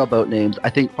 female boat names. I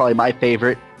think probably my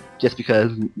favorite, just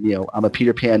because, I'm a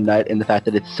Peter Pan nut and the fact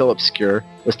that it's so obscure,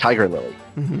 was Tiger Lily.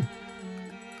 Mm-hmm.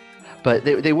 But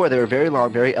they were very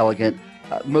long, very elegant.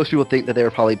 Most people think that they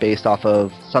were probably based off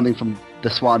of something from the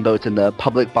Swan boats in the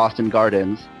public Boston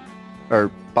Gardens, or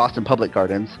Boston Public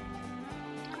Gardens.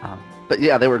 But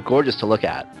yeah, they were gorgeous to look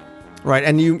at. Right,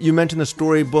 and you mentioned the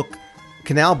Storybook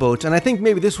canal boats, and I think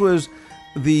maybe this was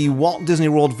the Walt Disney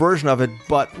World version of it,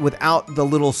 but without the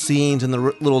little scenes and the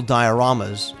little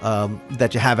dioramas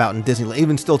that you have out in Disneyland.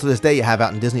 Even still to this day, you have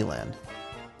out in Disneyland.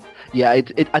 Yeah, I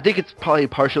think it's probably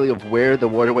partially of where the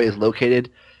waterway is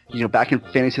located. Back in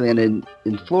Fantasyland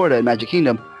in Florida, in Magic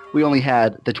Kingdom, we only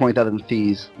had the 20,000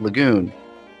 Thieves Lagoon.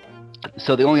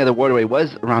 So the only other waterway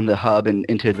was around the hub and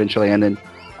into Adventureland, and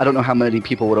I don't know how many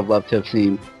people would have loved to have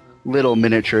seen little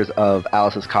miniatures of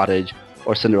Alice's cottage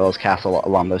or Cinderella's castle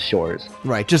along those shores.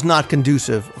 Right, just not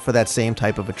conducive for that same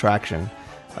type of attraction.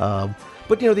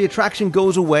 But, the attraction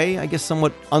goes away, I guess,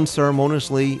 somewhat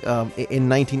unceremoniously in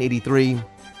 1983.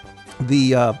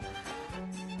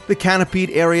 The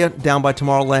canopied area down by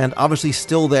Tomorrowland, obviously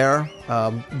still there.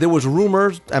 There was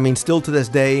rumors, still to this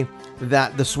day,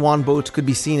 that the Swan boats could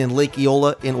be seen in Lake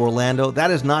Eola in Orlando. That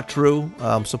is not true.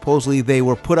 Supposedly they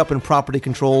were put up in property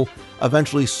control,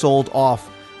 eventually sold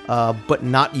off, but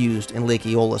not used in Lake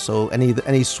Eola. So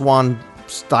any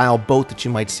Swan-style boat that you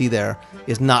might see there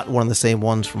is not one of the same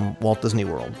ones from Walt Disney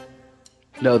World.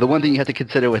 No, the one thing you have to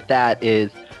consider with that is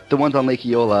the ones on Lake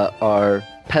Eola are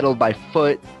pedaled by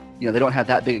foot. They don't have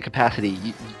that big a capacity.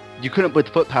 You couldn't, with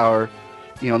foot power,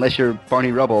 unless you're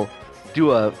Barney Rubble,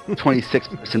 do a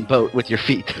 26-person boat with your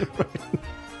feet.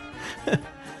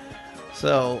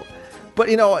 So, but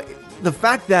the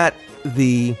fact that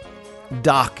the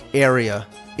dock area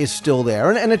is still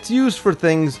there, and it's used for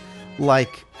things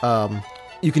like,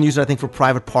 you can use it, I think, for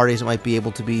private parties it might be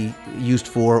able to be used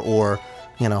for, or,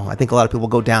 I think a lot of people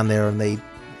go down there and they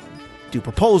do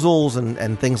proposals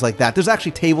and things like that. There's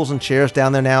actually tables and chairs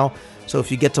down there now, so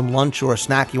if you get some lunch or a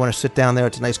snack, you want to sit down there,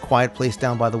 it's a nice quiet place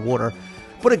down by the water.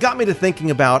 But it got me to thinking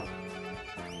about,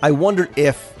 I wondered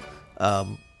if,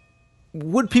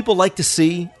 would people like to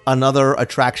see another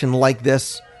attraction like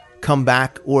this come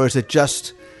back, or is it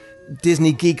just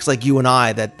Disney geeks like you and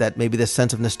I that maybe this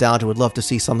sense of nostalgia would love to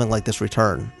see something like this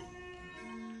return?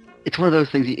 It's one of those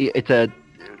things, it's a,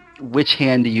 which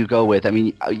hand do you go with?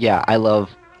 I love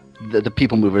the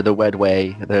People Mover, the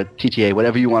Wedway, the TTA,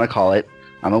 whatever you want to call it.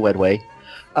 I'm a Wedway.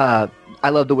 I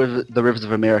love the Rivers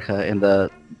of America and the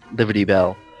Liberty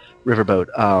Bell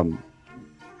riverboat.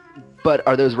 But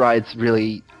are those rides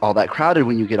really all that crowded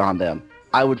when you get on them?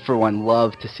 I would, for one,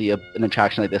 love to see an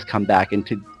attraction like this come back and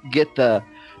to get the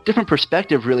different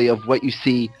perspective, really, of what you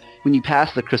see when you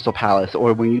pass the Crystal Palace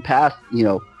or when you pass,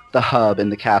 the hub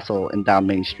and the castle and down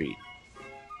Main Street.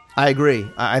 I agree.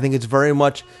 I think it's very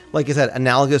much, like I said,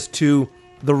 analogous to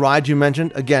the ride you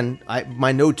mentioned. Again,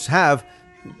 my notes have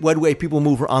Wedway People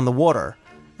Mover on the water,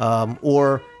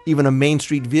 or even a Main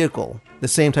Street vehicle. The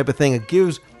same type of thing. It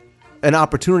gives an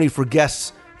opportunity for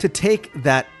guests to take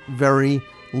that very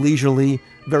leisurely,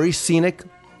 very scenic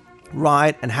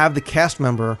ride and have the cast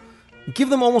member give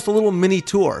them almost a little mini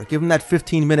tour. Give them that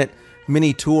 15-minute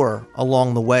mini tour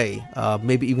along the way.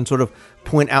 Maybe even sort of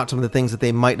point out some of the things that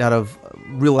they might not have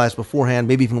realized beforehand.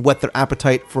 Maybe even whet their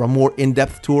appetite for a more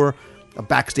in-depth tour, a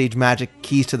backstage magic,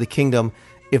 keys to the kingdom,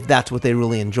 if that's what they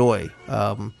really enjoy.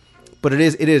 But it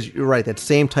is, you're right, that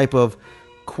same type of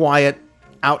quiet,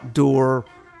 outdoor,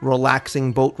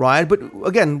 relaxing boat ride. But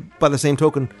again, by the same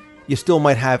token, you still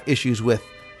might have issues with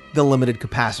the limited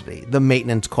capacity, the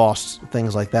maintenance costs,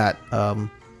 things like that.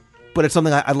 But it's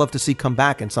something I'd love to see come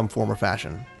back in some form or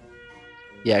fashion.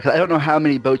 Yeah, because I don't know how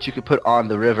many boats you could put on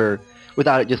the river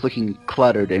without it just looking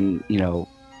cluttered and,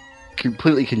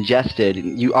 completely congested.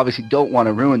 And you obviously don't want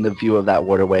to ruin the view of that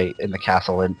waterway in the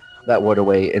castle and that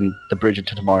waterway in the bridge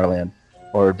into Tomorrowland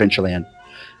or Adventureland.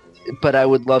 But I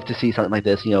would love to see something like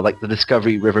this, like the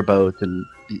Discovery Riverboat and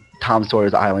Tom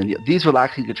Sawyer's Island. These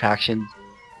relaxing attractions,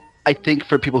 I think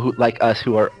for people who like us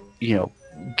who are,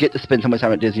 get to spend so much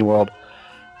time at Disney World,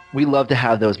 we love to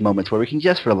have those moments where we can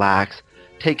just relax,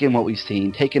 take in what we've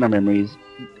seen, take in our memories,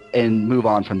 and move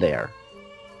on from there.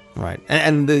 Right.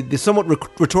 And the somewhat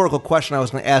rhetorical question I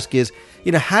was going to ask is,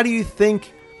 how do you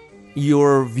think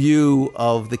your view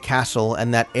of the castle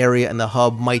and that area and the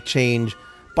hub might change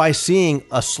by seeing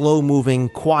a slow-moving,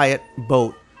 quiet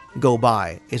boat go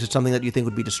by? Is it something that you think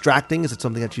would be distracting? Is it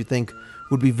something that you think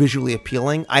would be visually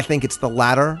appealing? I think it's the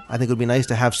latter. I think it would be nice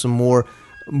to have some more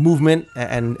movement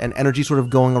and energy sort of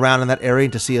going around in that area,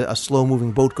 and to see a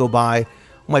slow-moving boat go by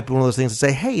might be one of those things to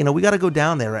say, hey, we got to go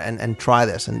down there and try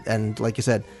this. And like you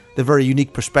said, the very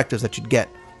unique perspectives that you'd get.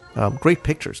 Great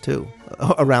pictures, too,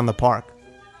 around the park.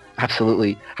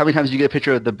 Absolutely. How many times do you get a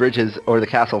picture of the bridges or the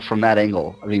castle from that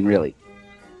angle? I mean, really.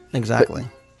 Exactly.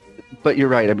 But you're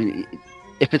right. I mean,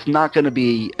 if it's not going to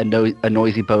be a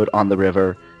noisy boat on the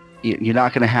river, you're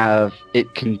not going to have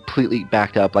it completely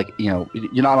backed up. Like, you're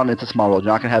not on It's a Small World.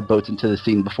 You're not going to have boats into the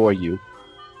scene before you.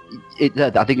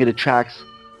 I think it attracts,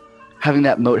 having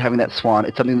that moat, having that swan,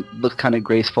 it's something that looks kind of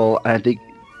graceful. And I think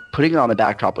putting it on a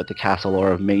backdrop with the castle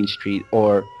or of Main Street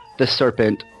or the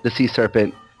sea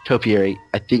serpent, topiary,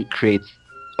 I think creates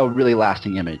a really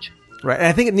lasting image. Right, and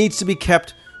I think it needs to be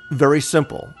kept very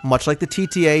simple. Much like the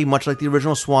TTA, much like the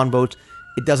original Swan boats,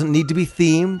 it doesn't need to be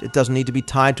themed. It doesn't need to be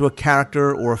tied to a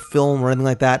character or a film or anything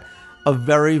like that. A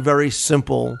very, very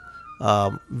simple,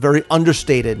 very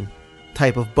understated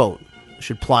type of boat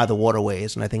should ply the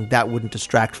waterways, and I think that wouldn't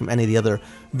distract from any of the other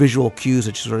visual cues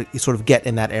that you sort of get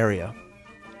in that area.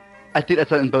 I think that's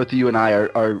something both you and I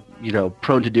are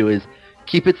prone to do, is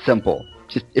keep it simple.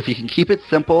 Just if you can keep it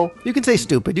simple. You can say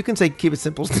stupid. You can say keep it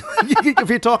simple. If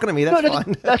you're talking to me, that's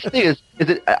fine. That's the thing is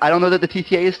it? I don't know that the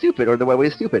TTA is stupid or the Wetway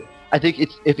is stupid. I think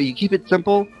if you keep it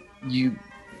simple,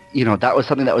 that was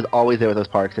something that was always there with those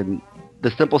parks, and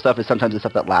the simple stuff is sometimes the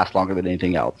stuff that lasts longer than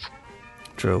anything else.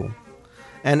 True.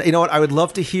 And you know what? I would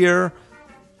love to hear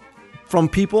from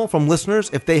people, from listeners,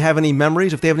 if they have any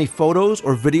memories, if they have any photos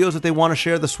or videos that they want to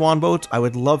share the Swan boats. I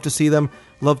would love to see them,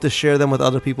 love to share them with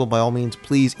other people. By all means,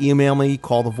 please email me,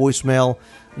 call the voicemail,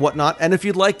 whatnot. And if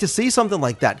you'd like to see something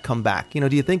like that come back, do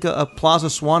you think a Plaza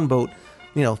Swan boat,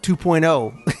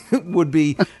 2.0 would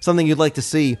be something you'd like to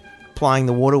see plying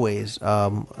the waterways,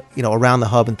 around the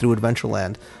hub and through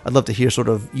Adventureland? I'd love to hear sort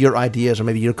of your ideas or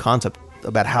maybe your concept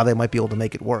about how they might be able to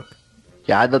make it work.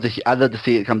 Yeah, I'd love to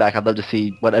see it come back. I'd love to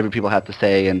see what other people have to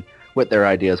say and what their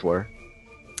ideas were.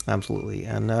 Absolutely,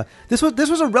 and this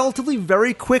was a relatively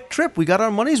very quick trip. We got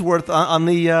our money's worth on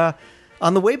the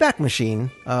Wayback Machine.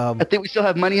 I think we still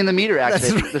have money in the meter.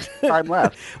 Actually, there's time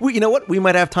left. You know what? We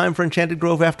might have time for Enchanted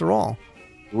Grove after all.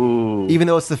 Ooh. Even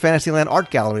though it's the Fantasyland Art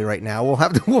Gallery right now,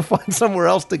 we'll find somewhere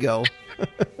else to go.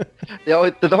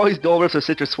 There's always Dolores or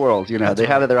Citrus Swirls. They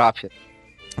have other options.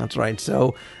 That's right.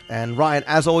 So, and Ryan,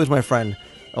 as always, my friend,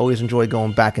 always enjoy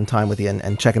going back in time with you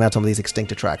and checking out some of these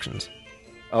extinct attractions.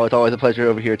 Oh, it's always a pleasure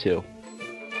over here, too.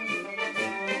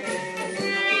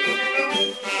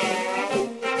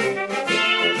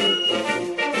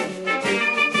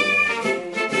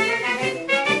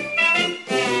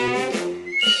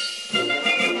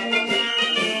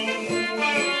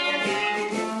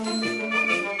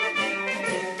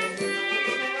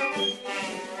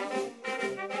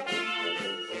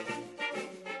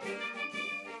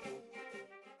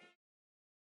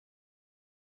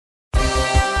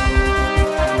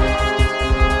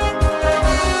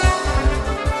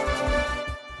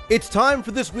 It's time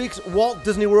for this week's Walt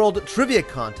Disney World Trivia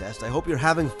Contest. I hope you're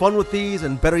having fun with these,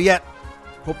 and better yet,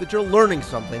 hope that you're learning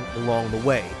something along the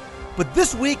way. But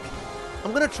this week,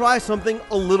 I'm going to try something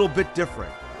a little bit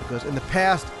different, because in the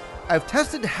past, I've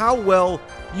tested how well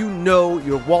you know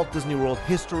your Walt Disney World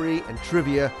history and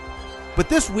trivia. But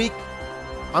this week,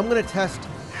 I'm going to test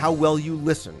how well you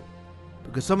listen,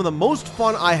 because some of the most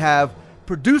fun I have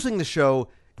producing the show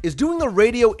is doing a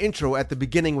radio intro at the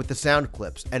beginning with the sound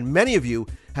clips, and many of you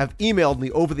have emailed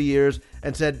me over the years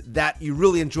and said that you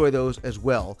really enjoy those as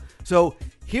well. So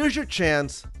here's your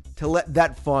chance to let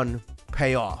that fun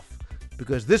pay off,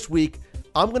 because this week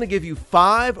I'm going to give you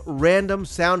 5 random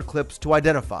sound clips to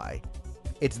identify.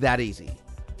 It's that easy.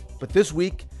 But this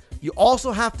week, you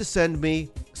also have to send me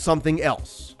something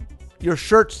else, your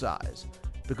shirt size,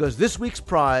 because this week's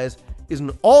prize is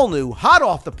an all-new, hot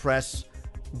off the press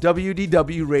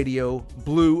WDW Radio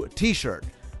blue t-shirt.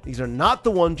 These are not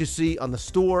the ones you see on the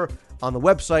store, on the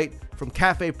website from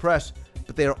Cafe Press,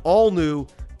 but they are all new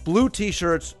blue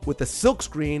t-shirts with the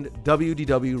silk-screened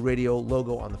WDW Radio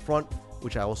logo on the front,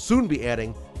 which I will soon be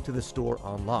adding to the store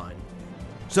online.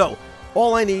 So,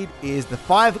 all I need is the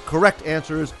 5 correct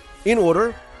answers in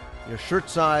order, your shirt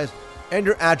size, and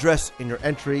your address in your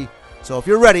entry. So if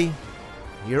you're ready,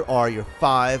 here are your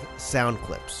 5 sound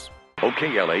clips.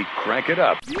 Okay, Ellie, crank it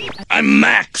up. I'm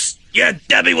Max. Yeah,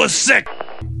 Debbie was sick.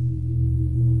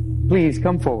 Please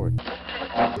come forward.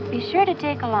 Be sure to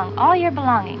take along all your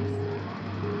belongings,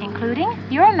 including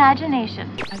your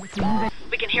imagination.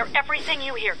 We can hear everything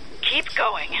you hear. Keep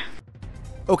going.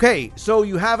 Okay, so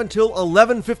you have until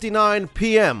 11:59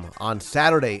 p.m. on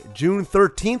Saturday, June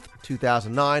 13th,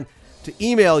 2009, to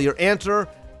email your answer,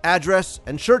 address,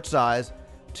 and shirt size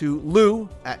to Lou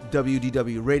at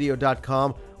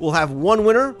WDWradio.com. We'll have one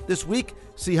winner this week.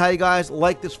 See how you guys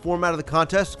like this format of the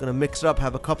contest. Going to mix it up,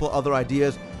 have a couple other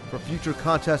ideas for future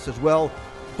contests as well.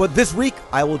 But this week,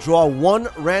 I will draw one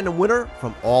random winner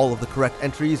from all of the correct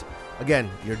entries. Again,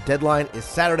 your deadline is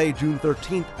Saturday, June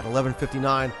 13th at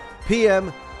 11:59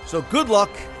 p.m. So good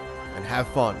luck and have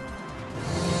fun.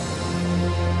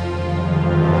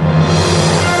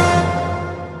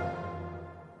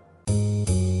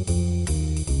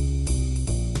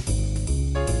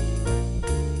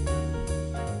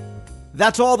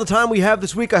 That's all the time we have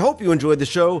this week. I hope you enjoyed the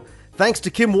show. Thanks to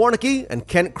Kim Warnicki and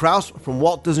Kent Krause from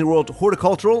Walt Disney World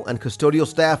Horticultural and Custodial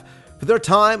staff for their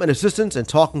time and assistance in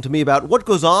talking to me about what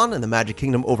goes on in the Magic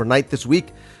Kingdom overnight this week.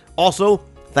 Also,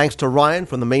 thanks to Ryan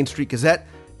from the Main Street Gazette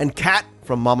and Kat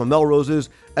from Mama Melrose's,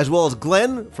 as well as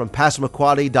Glenn from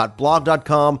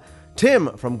Passamaquoddy.blog.com,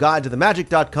 Tim from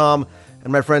GuideToTheMagic.com,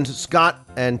 and my friends Scott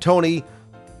and Tony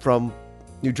from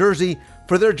New Jersey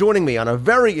for their joining me on a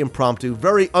very impromptu,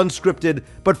 very unscripted,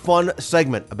 but fun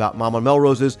segment about Mama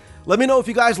Melrose's. Let me know if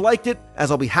you guys liked it,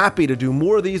 as I'll be happy to do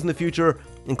more of these in the future,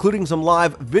 including some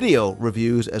live video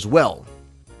reviews as well.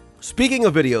 Speaking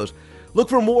of videos, look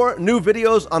for more new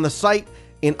videos on the site,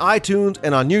 in iTunes,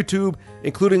 and on YouTube,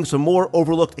 including some more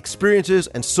overlooked experiences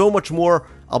and so much more.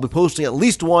 I'll be posting at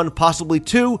least one, possibly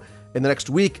two, in the next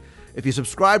week. If you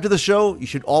subscribe to the show, you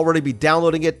should already be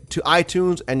downloading it to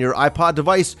iTunes and your iPod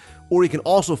device, or you can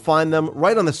also find them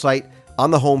right on the site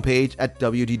on the homepage at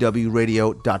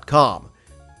WDWradio.com.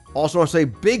 Also want to say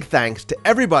big thanks to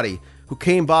everybody who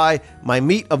came by my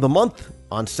meet of the month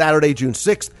on Saturday, June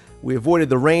 6th. We avoided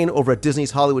the rain over at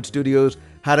Disney's Hollywood Studios.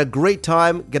 Had a great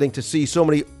time getting to see so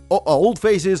many old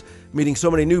faces, meeting so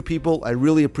many new people. I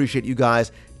really appreciate you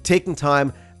guys taking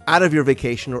time out of your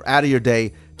vacation or out of your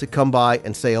day to come by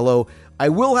and say hello. I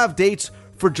will have dates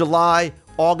for July,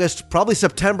 August, probably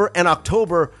September, and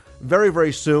October very,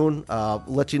 very soon.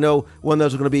 Let you know when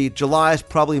those are going to be. July is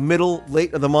probably middle,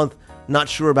 late of the month. Not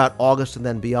sure about August and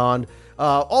then beyond.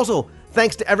 Also,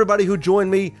 thanks to everybody who joined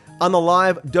me on the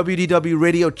live WDW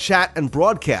radio chat and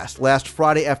broadcast last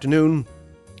Friday afternoon.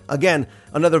 Again,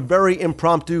 another very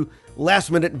impromptu,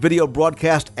 last-minute video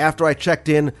broadcast after I checked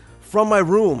in from my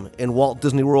room in Walt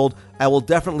Disney World. I will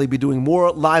definitely be doing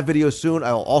more live videos soon.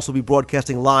 I will also be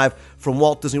broadcasting live from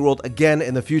Walt Disney World again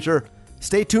in the future.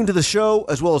 Stay tuned to the show,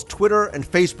 as well as Twitter and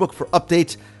Facebook for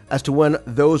updates as to when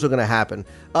those are going to happen.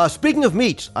 Speaking of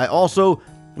meets, I also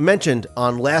mentioned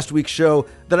on last week's show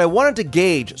that I wanted to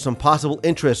gauge some possible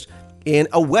interest in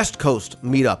a West Coast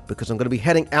meetup, because I'm going to be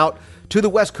heading out to the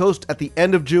West Coast at the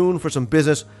end of June for some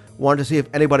business. Wanted to see if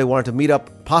anybody wanted to meet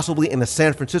up, possibly in the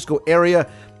San Francisco area.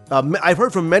 I've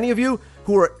heard from many of you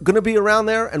who are going to be around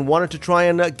there and wanted to try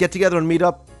and get together and meet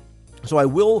up. So I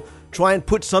will try and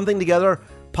put something together,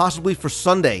 possibly for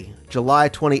Sunday, July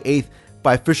 28th,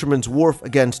 by Fisherman's Wharf.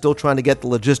 Again, still trying to get the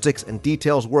logistics and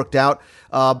details worked out.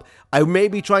 I may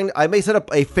set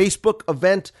up a Facebook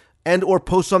event and or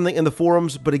post something in the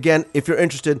forums. But again, if you're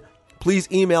interested, please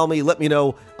email me, let me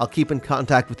know. I'll keep in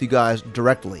contact with you guys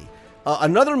directly.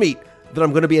 Another meet that I'm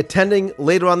going to be attending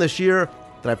later on this year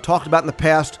that I've talked about in the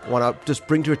past, want to just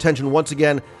bring to your attention once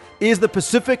again, is the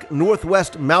Pacific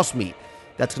Northwest Mouse Meet.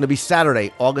 That's going to be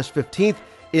Saturday, August 15th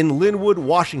in Linwood,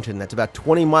 Washington. That's about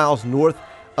 20 miles north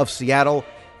of Seattle.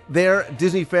 There,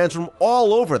 Disney fans from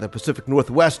all over the Pacific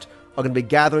Northwest are going to be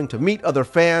gathering to meet other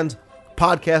fans,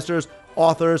 podcasters,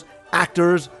 authors,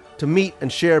 actors, to meet and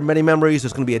share many memories.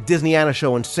 There's going to be a Disneyana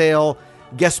show and sale,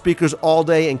 guest speakers all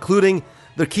day, including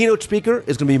the keynote speaker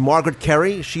is going to be Margaret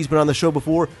Kerry. She's been on the show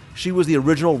before. She was the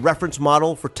original reference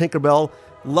model for Tinkerbell.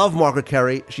 Love Margaret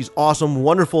Kerry. She's awesome,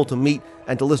 wonderful to meet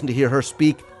and to listen to hear her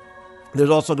speak. There's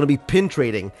also going to be pin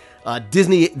trading,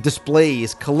 Disney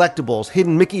displays, collectibles,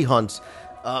 hidden Mickey hunts,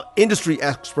 industry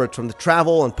experts from the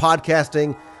travel and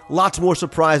podcasting, lots more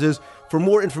surprises. For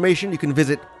more information, you can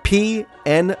visit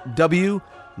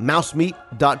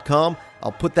pnwmousemeet.com.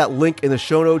 I'll put that link in the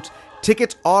show notes.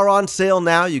 Tickets are on sale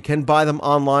now. You can buy them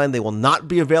online. They will not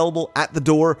be available at the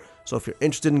door. So if you're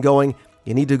interested in going,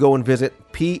 you need to go and visit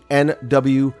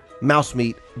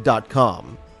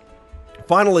pnwmousemeet.com.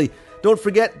 Finally, don't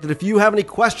forget that if you have any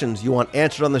questions you want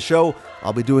answered on the show,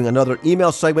 I'll be doing another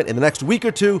email segment in the next week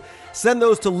or two. Send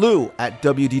those to Lou at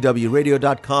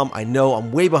WDWradio.com. I know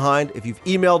I'm way behind. If you've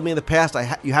emailed me in the past,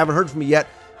 you haven't heard from me yet,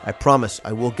 I promise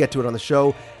I will get to it on the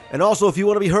show. And also, if you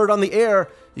want to be heard on the air,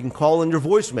 you can call in your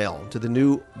voicemail to the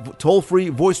new toll-free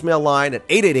voicemail line at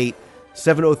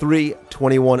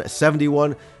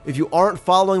 703-2171. If you aren't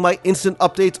following my instant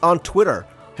updates on Twitter,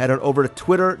 head on over to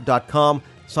twitter.com,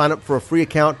 sign up for a free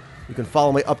account. You can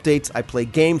follow my updates. I play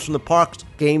games from the parks,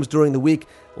 games during the week,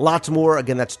 lots more.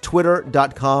 Again, that's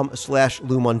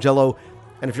twitter.com/Lou Mongello.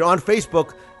 And if you're on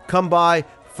Facebook, come by,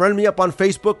 friend me up on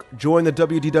Facebook, join the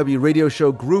WDW Radio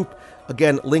Show group.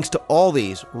 Again, links to all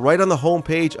these right on the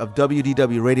homepage of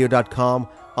WDWRadio.com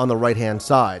on the right-hand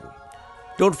side.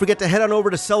 Don't forget to head on over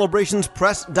to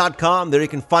celebrationspress.com. There you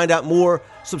can find out more,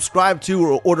 subscribe to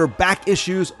or order back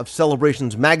issues of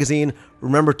Celebrations magazine.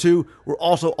 Remember, too, we're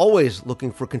also always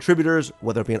looking for contributors,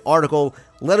 whether it be an article,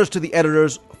 letters to the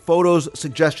editors, photos,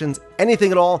 suggestions,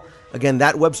 anything at all. Again,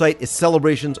 that website is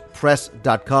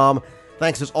celebrationspress.com.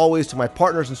 Thanks, as always, to my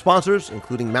partners and sponsors,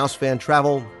 including Mousefan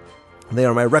Travel. They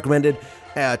are my recommended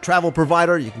travel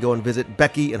provider. You can go and visit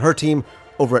Becky and her team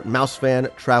over at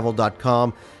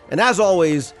mousefantravel.com. And as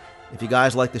always, if you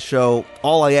guys like the show,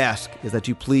 all I ask is that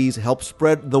you please help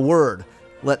spread the word.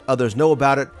 Let others know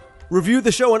about it. Review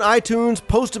the show on iTunes,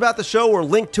 post about the show, or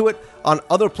link to it on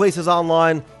other places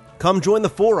online. Come join the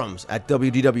forums at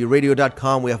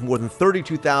WDWRadio.com. We have more than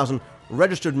 32,000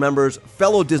 registered members,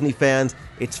 fellow Disney fans.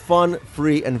 It's fun,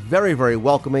 free, and very, very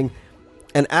welcoming.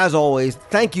 And as always,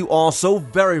 thank you all so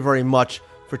very, very much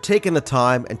for taking the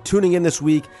time and tuning in this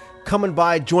week, coming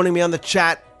by, joining me on the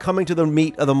chat, coming to the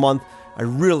meet of the month. I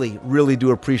really, really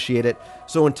do appreciate it.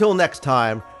 So until next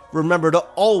time, remember to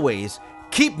always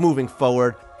keep moving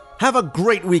forward. Have a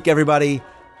great week, everybody.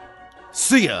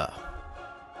 See ya.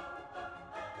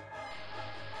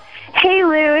 Hey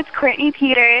Lou, it's Courtney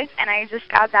Peters, and I just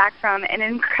got back from an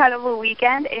incredible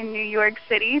weekend in New York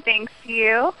City, thanks to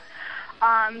you.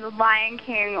 The Lion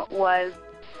King was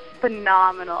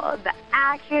phenomenal. The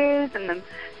actors and the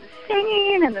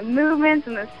singing and the movements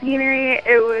and the scenery,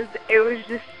 it was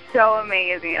just so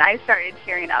amazing. I started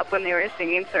tearing up when they were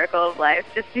singing Circle of Life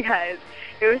just because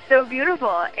it was so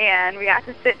beautiful, and we got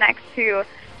to sit next to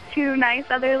two nice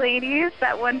other ladies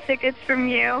that won tickets from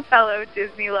you, fellow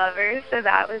Disney lovers, so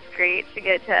that was great to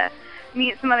get to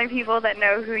meet some other people that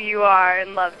know who you are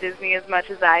and love Disney as much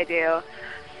as I do.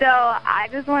 So I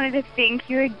just wanted to thank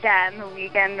you again. The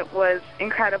weekend was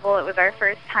incredible. It was our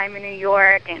first time in New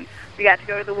York, and we got to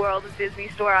go to the World of Disney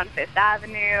store on Fifth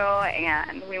Avenue,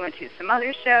 and we went to some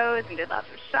other shows and did lots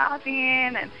of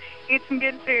shopping and ate some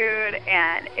good food,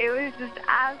 and it was just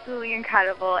absolutely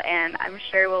incredible, and I'm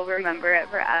sure we'll remember it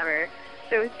forever.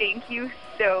 So thank you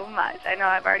so much. I know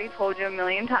I've already told you a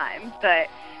million times, but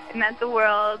it meant the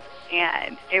world,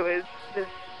 and it was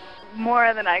just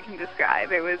more than I can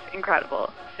describe. It was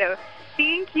incredible. So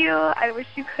thank you. I wish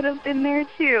you could have been there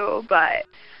too, but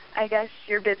I guess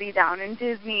you're busy down in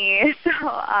Disney. So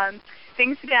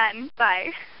thanks again.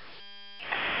 Bye.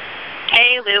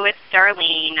 Hey Lou, it's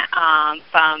Darlene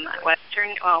from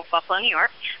Buffalo, New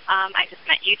York. I just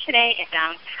met you today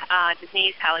at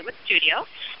Disney's Hollywood Studio,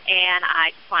 and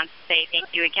I just want to say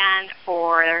thank you again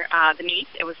for the meet.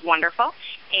 It was wonderful,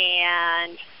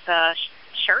 and the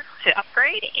shirt to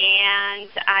upgrade, and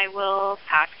I will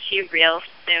talk to you real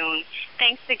soon.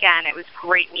 Thanks again. It was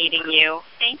great meeting you.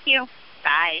 Thank you.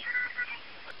 Bye.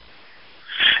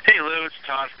 Hey Lou, it's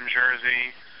Todd from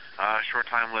Jersey.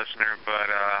 Short-time listener, but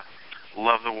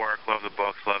love the work, love the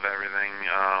books, love everything.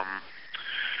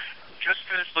 Just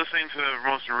finished listening to the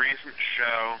most recent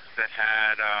show that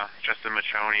had Justin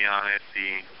Machoni on it,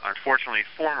 the unfortunately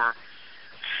former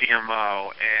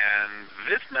CMO, and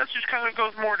this message kind of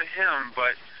goes more to him,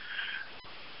 but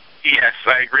yes,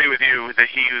 I agree with you that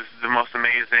he was the most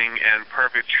amazing and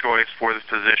perfect choice for this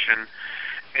position.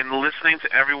 And listening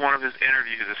to every one of his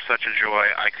interviews is such a joy.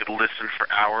 I could listen for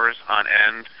hours on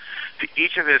end to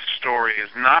each of his stories,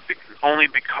 not only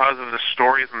because of the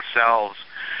stories themselves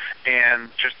and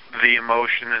just the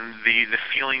emotion and the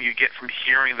feeling you get from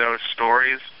hearing those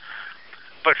stories,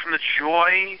 but from the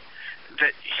joy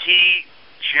that he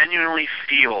genuinely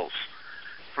feels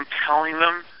from telling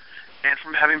them and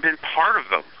from having been part of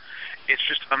them. It's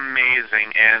just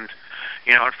amazing. And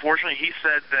unfortunately, he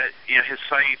said that his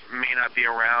site may not be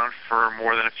around for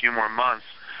more than a few more months.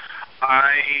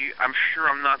 I'm sure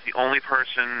I'm not the only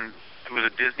person who is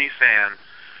a Disney fan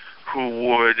who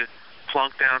would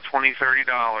plunk down $20,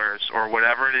 $30 or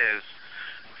whatever it is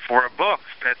for a book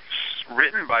that's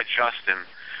written by Justin,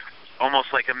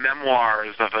 almost like a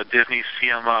memoirs of a Disney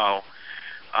CMO.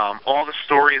 All the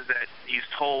stories that he's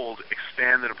told,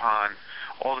 expanded upon,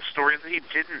 all the stories that he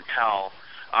didn't tell,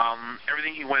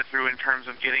 everything he went through in terms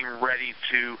of getting ready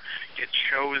to get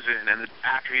chosen and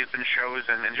after he's been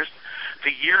chosen, and just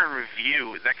the year in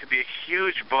review. That could be a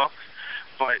huge book,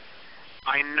 but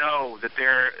I know that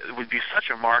there would be such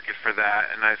a market for that,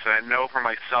 and I said I know for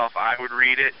myself I would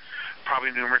read it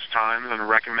probably numerous times and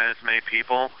recommend it to many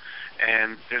people,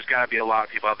 and there's got to be a lot of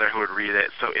people out there who would read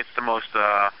it. So it's the most,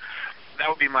 that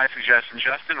would be my suggestion.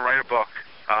 Justin, write a book.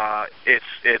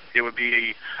 It would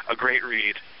be a great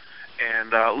read.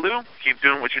 And Lou, keep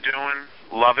doing what you're doing.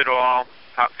 Love it all.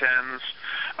 Top tens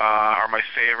are my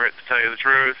favorite, to tell you the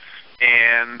truth.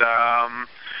 And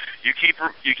you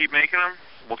keep making them.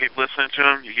 We'll keep listening to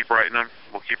them. You keep writing them.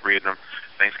 We'll keep reading them.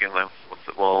 Thanks again, Lou.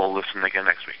 We'll listen again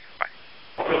next week. Bye.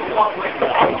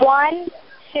 1,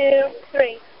 2,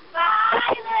 3.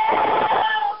 Bye,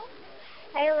 Lou.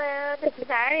 Hey, Lou. This is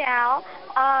Ariel.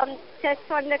 Just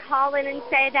wanted to call in and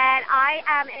say that I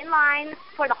am in line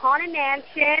for the Haunted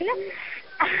Mansion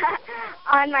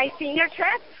on my senior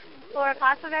trip for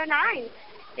class of 09.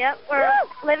 Yep, we're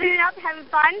living it up, having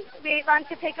fun. We ate lunch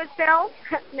at Pecos Bill.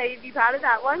 No, you'd be proud of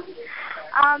that one.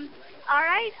 All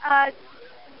right.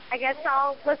 I guess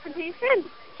I'll listen to you soon.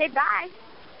 Okay, bye.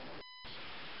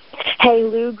 Hey,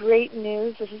 Lou, great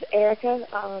news. This is Erica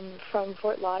from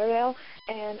Fort Lauderdale,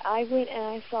 and I went and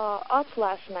I saw Up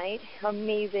last night.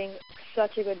 Amazing.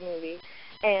 Such a good movie.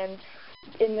 And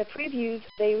in the previews,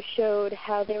 they showed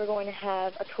how they were going to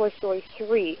have a Toy Story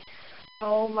 3.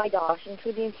 Oh, my gosh,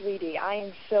 including in 3D. I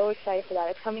am so excited for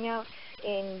that. It's coming out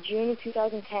in June of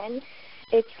 2010.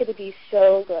 It's going to be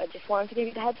so good. Just wanted to give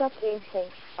you the heads up, Lou.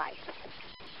 Thanks. Bye.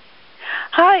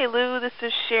 Hi, Lou. This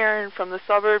is Sharon from the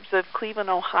suburbs of Cleveland,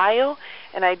 Ohio,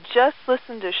 and I just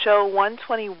listened to show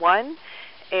 121,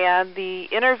 and the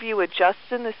interview with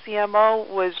Justin, the CMO,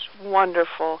 was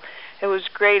wonderful. It was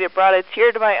great. It brought a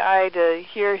tear to my eye to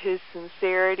hear his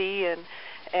sincerity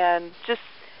and just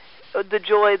the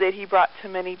joy that he brought to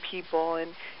many people,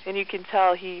 and you can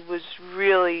tell he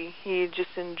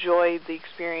just enjoyed the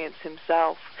experience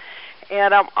himself.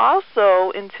 And I'm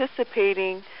also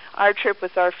anticipating our trip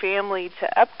with our family to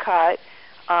Epcot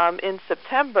in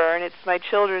September, and it's my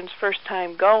children's first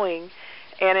time going.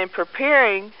 And in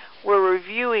preparing, we're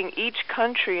reviewing each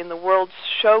country in the World's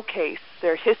Showcase,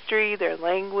 their history, their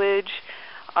language,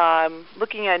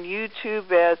 looking on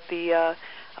YouTube at the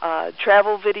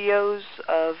travel videos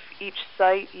of each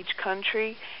site, each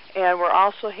country, and we're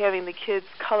also having the kids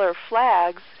color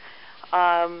flags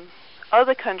of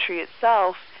the country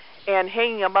itself and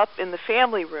hanging them up in the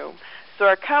family room. So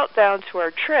our countdown to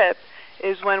our trip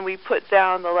is when we put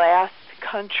down the last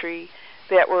country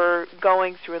that we're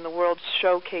going through in the World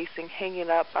Showcase and hanging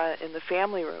up in the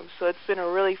family room. So it's been a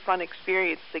really fun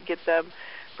experience to get them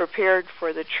prepared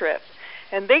for the trip.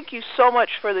 And thank you so much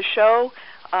for the show.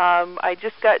 I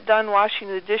just got done washing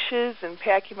the dishes and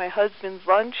packing my husband's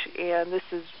lunch, and this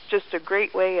is just a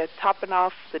great way of topping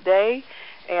off the day.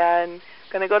 And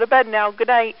going to go to bed now. Good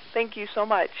night. Thank you so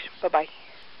much. Bye-bye.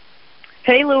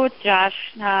 Hey, Lou, it's Josh.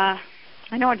 I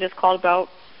know I just called about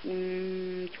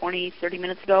 20, 30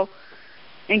 minutes ago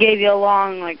and gave you a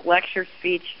long, lecture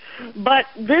speech, but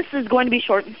this is going to be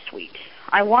short and sweet.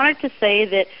 I wanted to say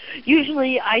that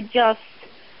usually I just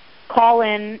call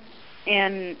in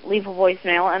and leave a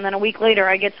voicemail, and then a week later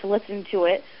I get to listen to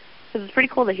it, because it's pretty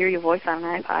cool to hear your voice on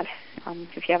an iPod.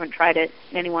 If you haven't tried it,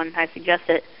 anyone, I suggest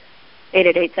it.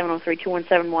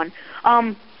 888-703-2171.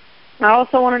 I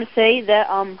also wanted to say that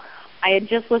I had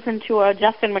just listened to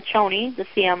Justin Machoni, the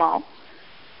CMO,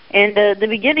 and the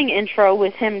beginning intro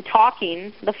with him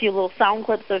talking, the few little sound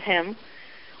clips of him,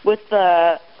 with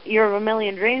the Year of a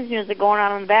Million Dreams music going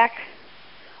on in the back.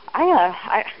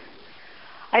 I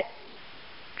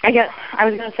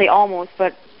was going to say almost,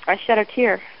 but I shed a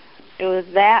tear. It was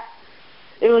that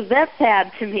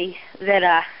sad to me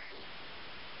that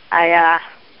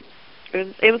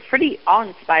it was pretty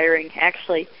awe-inspiring,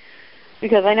 actually,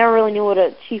 because I never really knew what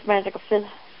a Chief Magic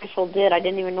Official did. I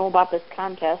didn't even know about this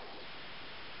contest.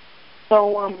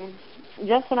 So,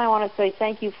 Justin, I want to say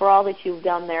thank you for all that you've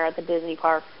done there at the Disney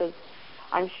parks, because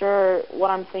I'm sure what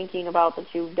I'm thinking about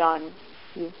that you've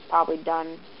probably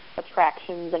done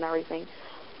attractions and everything.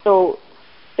 So,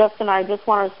 Justin, I just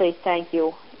wanted to say thank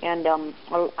you, and I'm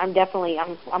on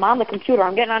the computer.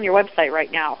 I'm getting on your website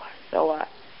right now. So,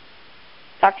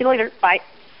 talk to you later. Bye.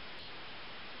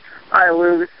 Hi,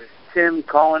 Lou. This is Tim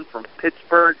calling from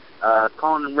Pittsburgh,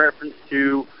 calling in reference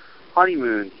to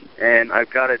honeymoons, and I've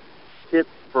got a tip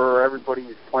for everybody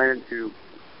who's planning to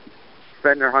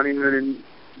spend their honeymoon in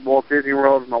Walt Disney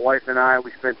World. My wife and I,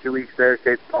 we spent 2 weeks there,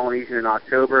 stayed at the Polynesian in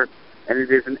October, and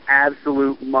it is an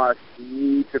absolute must. You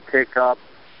need to pick up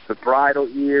the bridal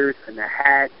ears and the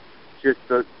hat, just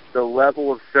the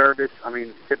level of service. I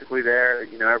mean, typically there,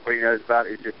 everybody knows about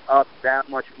it, is just up that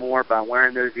much more by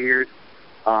wearing those ears.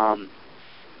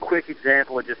 Quick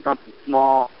example of just something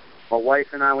small. My wife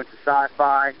and I went to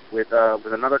Sci-Fi with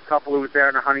another couple who was there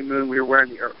on their honeymoon. We were wearing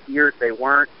the ears, they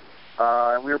weren't.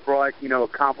 And we were brought, a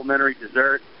complimentary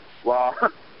dessert, while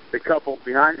the couple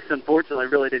behind us, unfortunately,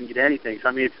 really didn't get anything. So,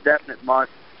 I mean, it's a definite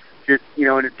must. Just, in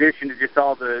addition to just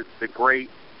all the great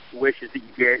wishes that you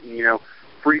get and,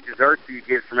 free desserts that you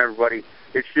get from everybody,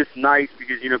 it's just nice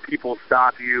because, people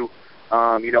stop you,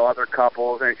 other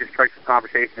couples, and it just strikes a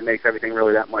conversation and makes everything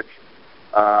really that much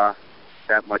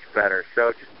better.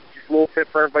 So just a little tip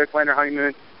for everybody planning their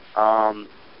honeymoon.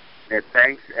 And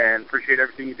thanks, and appreciate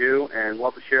everything you do, and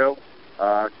love the show.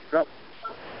 Keep up.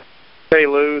 Hey,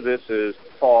 Lou, this is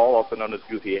Paul, also known as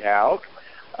Goofy Houck.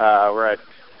 We're at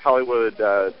Hollywood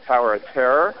Tower of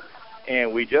Terror,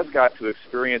 and we just got to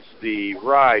experience the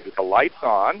ride with the lights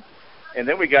on, and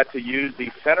then we got to use the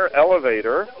center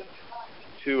elevator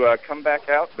to come back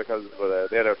out because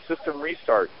they had a system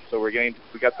restart. So we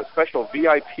got the special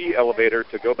VIP elevator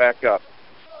to go back up.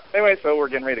 Anyway, so we're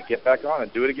getting ready to get back on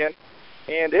and do it again,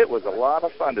 and it was a lot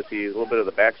of fun to see a little bit of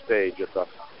the backstage at the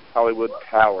Hollywood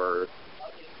Tower.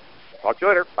 Talk to you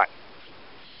later. Bye.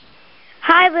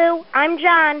 Hi, Lou. I'm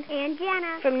John. And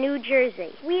Jenna. From New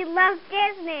Jersey. We love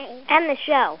Disney. And the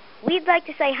show. We'd like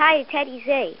to say hi to Teddy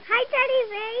Z. Hi, Teddy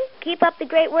Z. Keep up the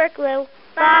great work, Lou.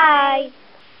 Bye.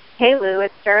 Hey, Lou,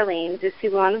 it's Darlene. Just see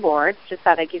Lou on the board. Just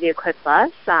thought I'd give you a quick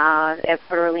buzz. At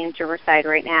Port Orleans Riverside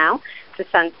right now. The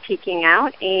sun's peeking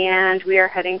out, and we are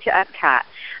heading to Epcot.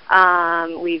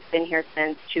 We've been here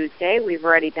since Tuesday. We've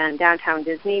already done Downtown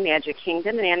Disney, Magic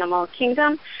Kingdom, and Animal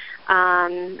Kingdom.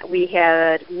 We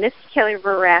had missed Kelly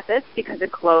River Rapids because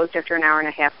it closed after an hour and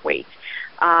a half wait.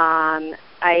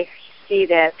 I see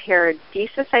that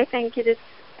Paradisus, I think it is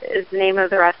the name of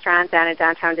the restaurant down at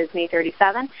Downtown Disney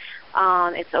 37.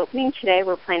 It's opening today.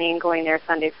 We're planning on going there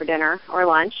Sunday for dinner or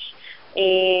lunch.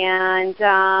 And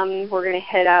we're going to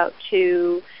head out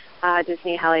to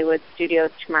Disney Hollywood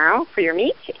Studios tomorrow for your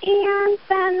meet. And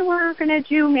then we're going to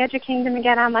do Magic Kingdom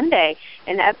again on Monday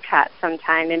and Epcot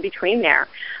sometime in between there.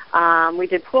 We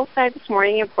did poolside this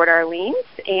morning in Port Orleans,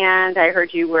 and I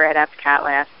heard you were at Epcot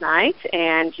last night,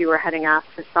 and you were heading off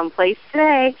to someplace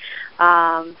today.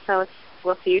 So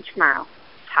we'll see you tomorrow.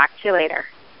 Talk to you later.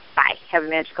 Bye. Have a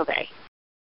magical day.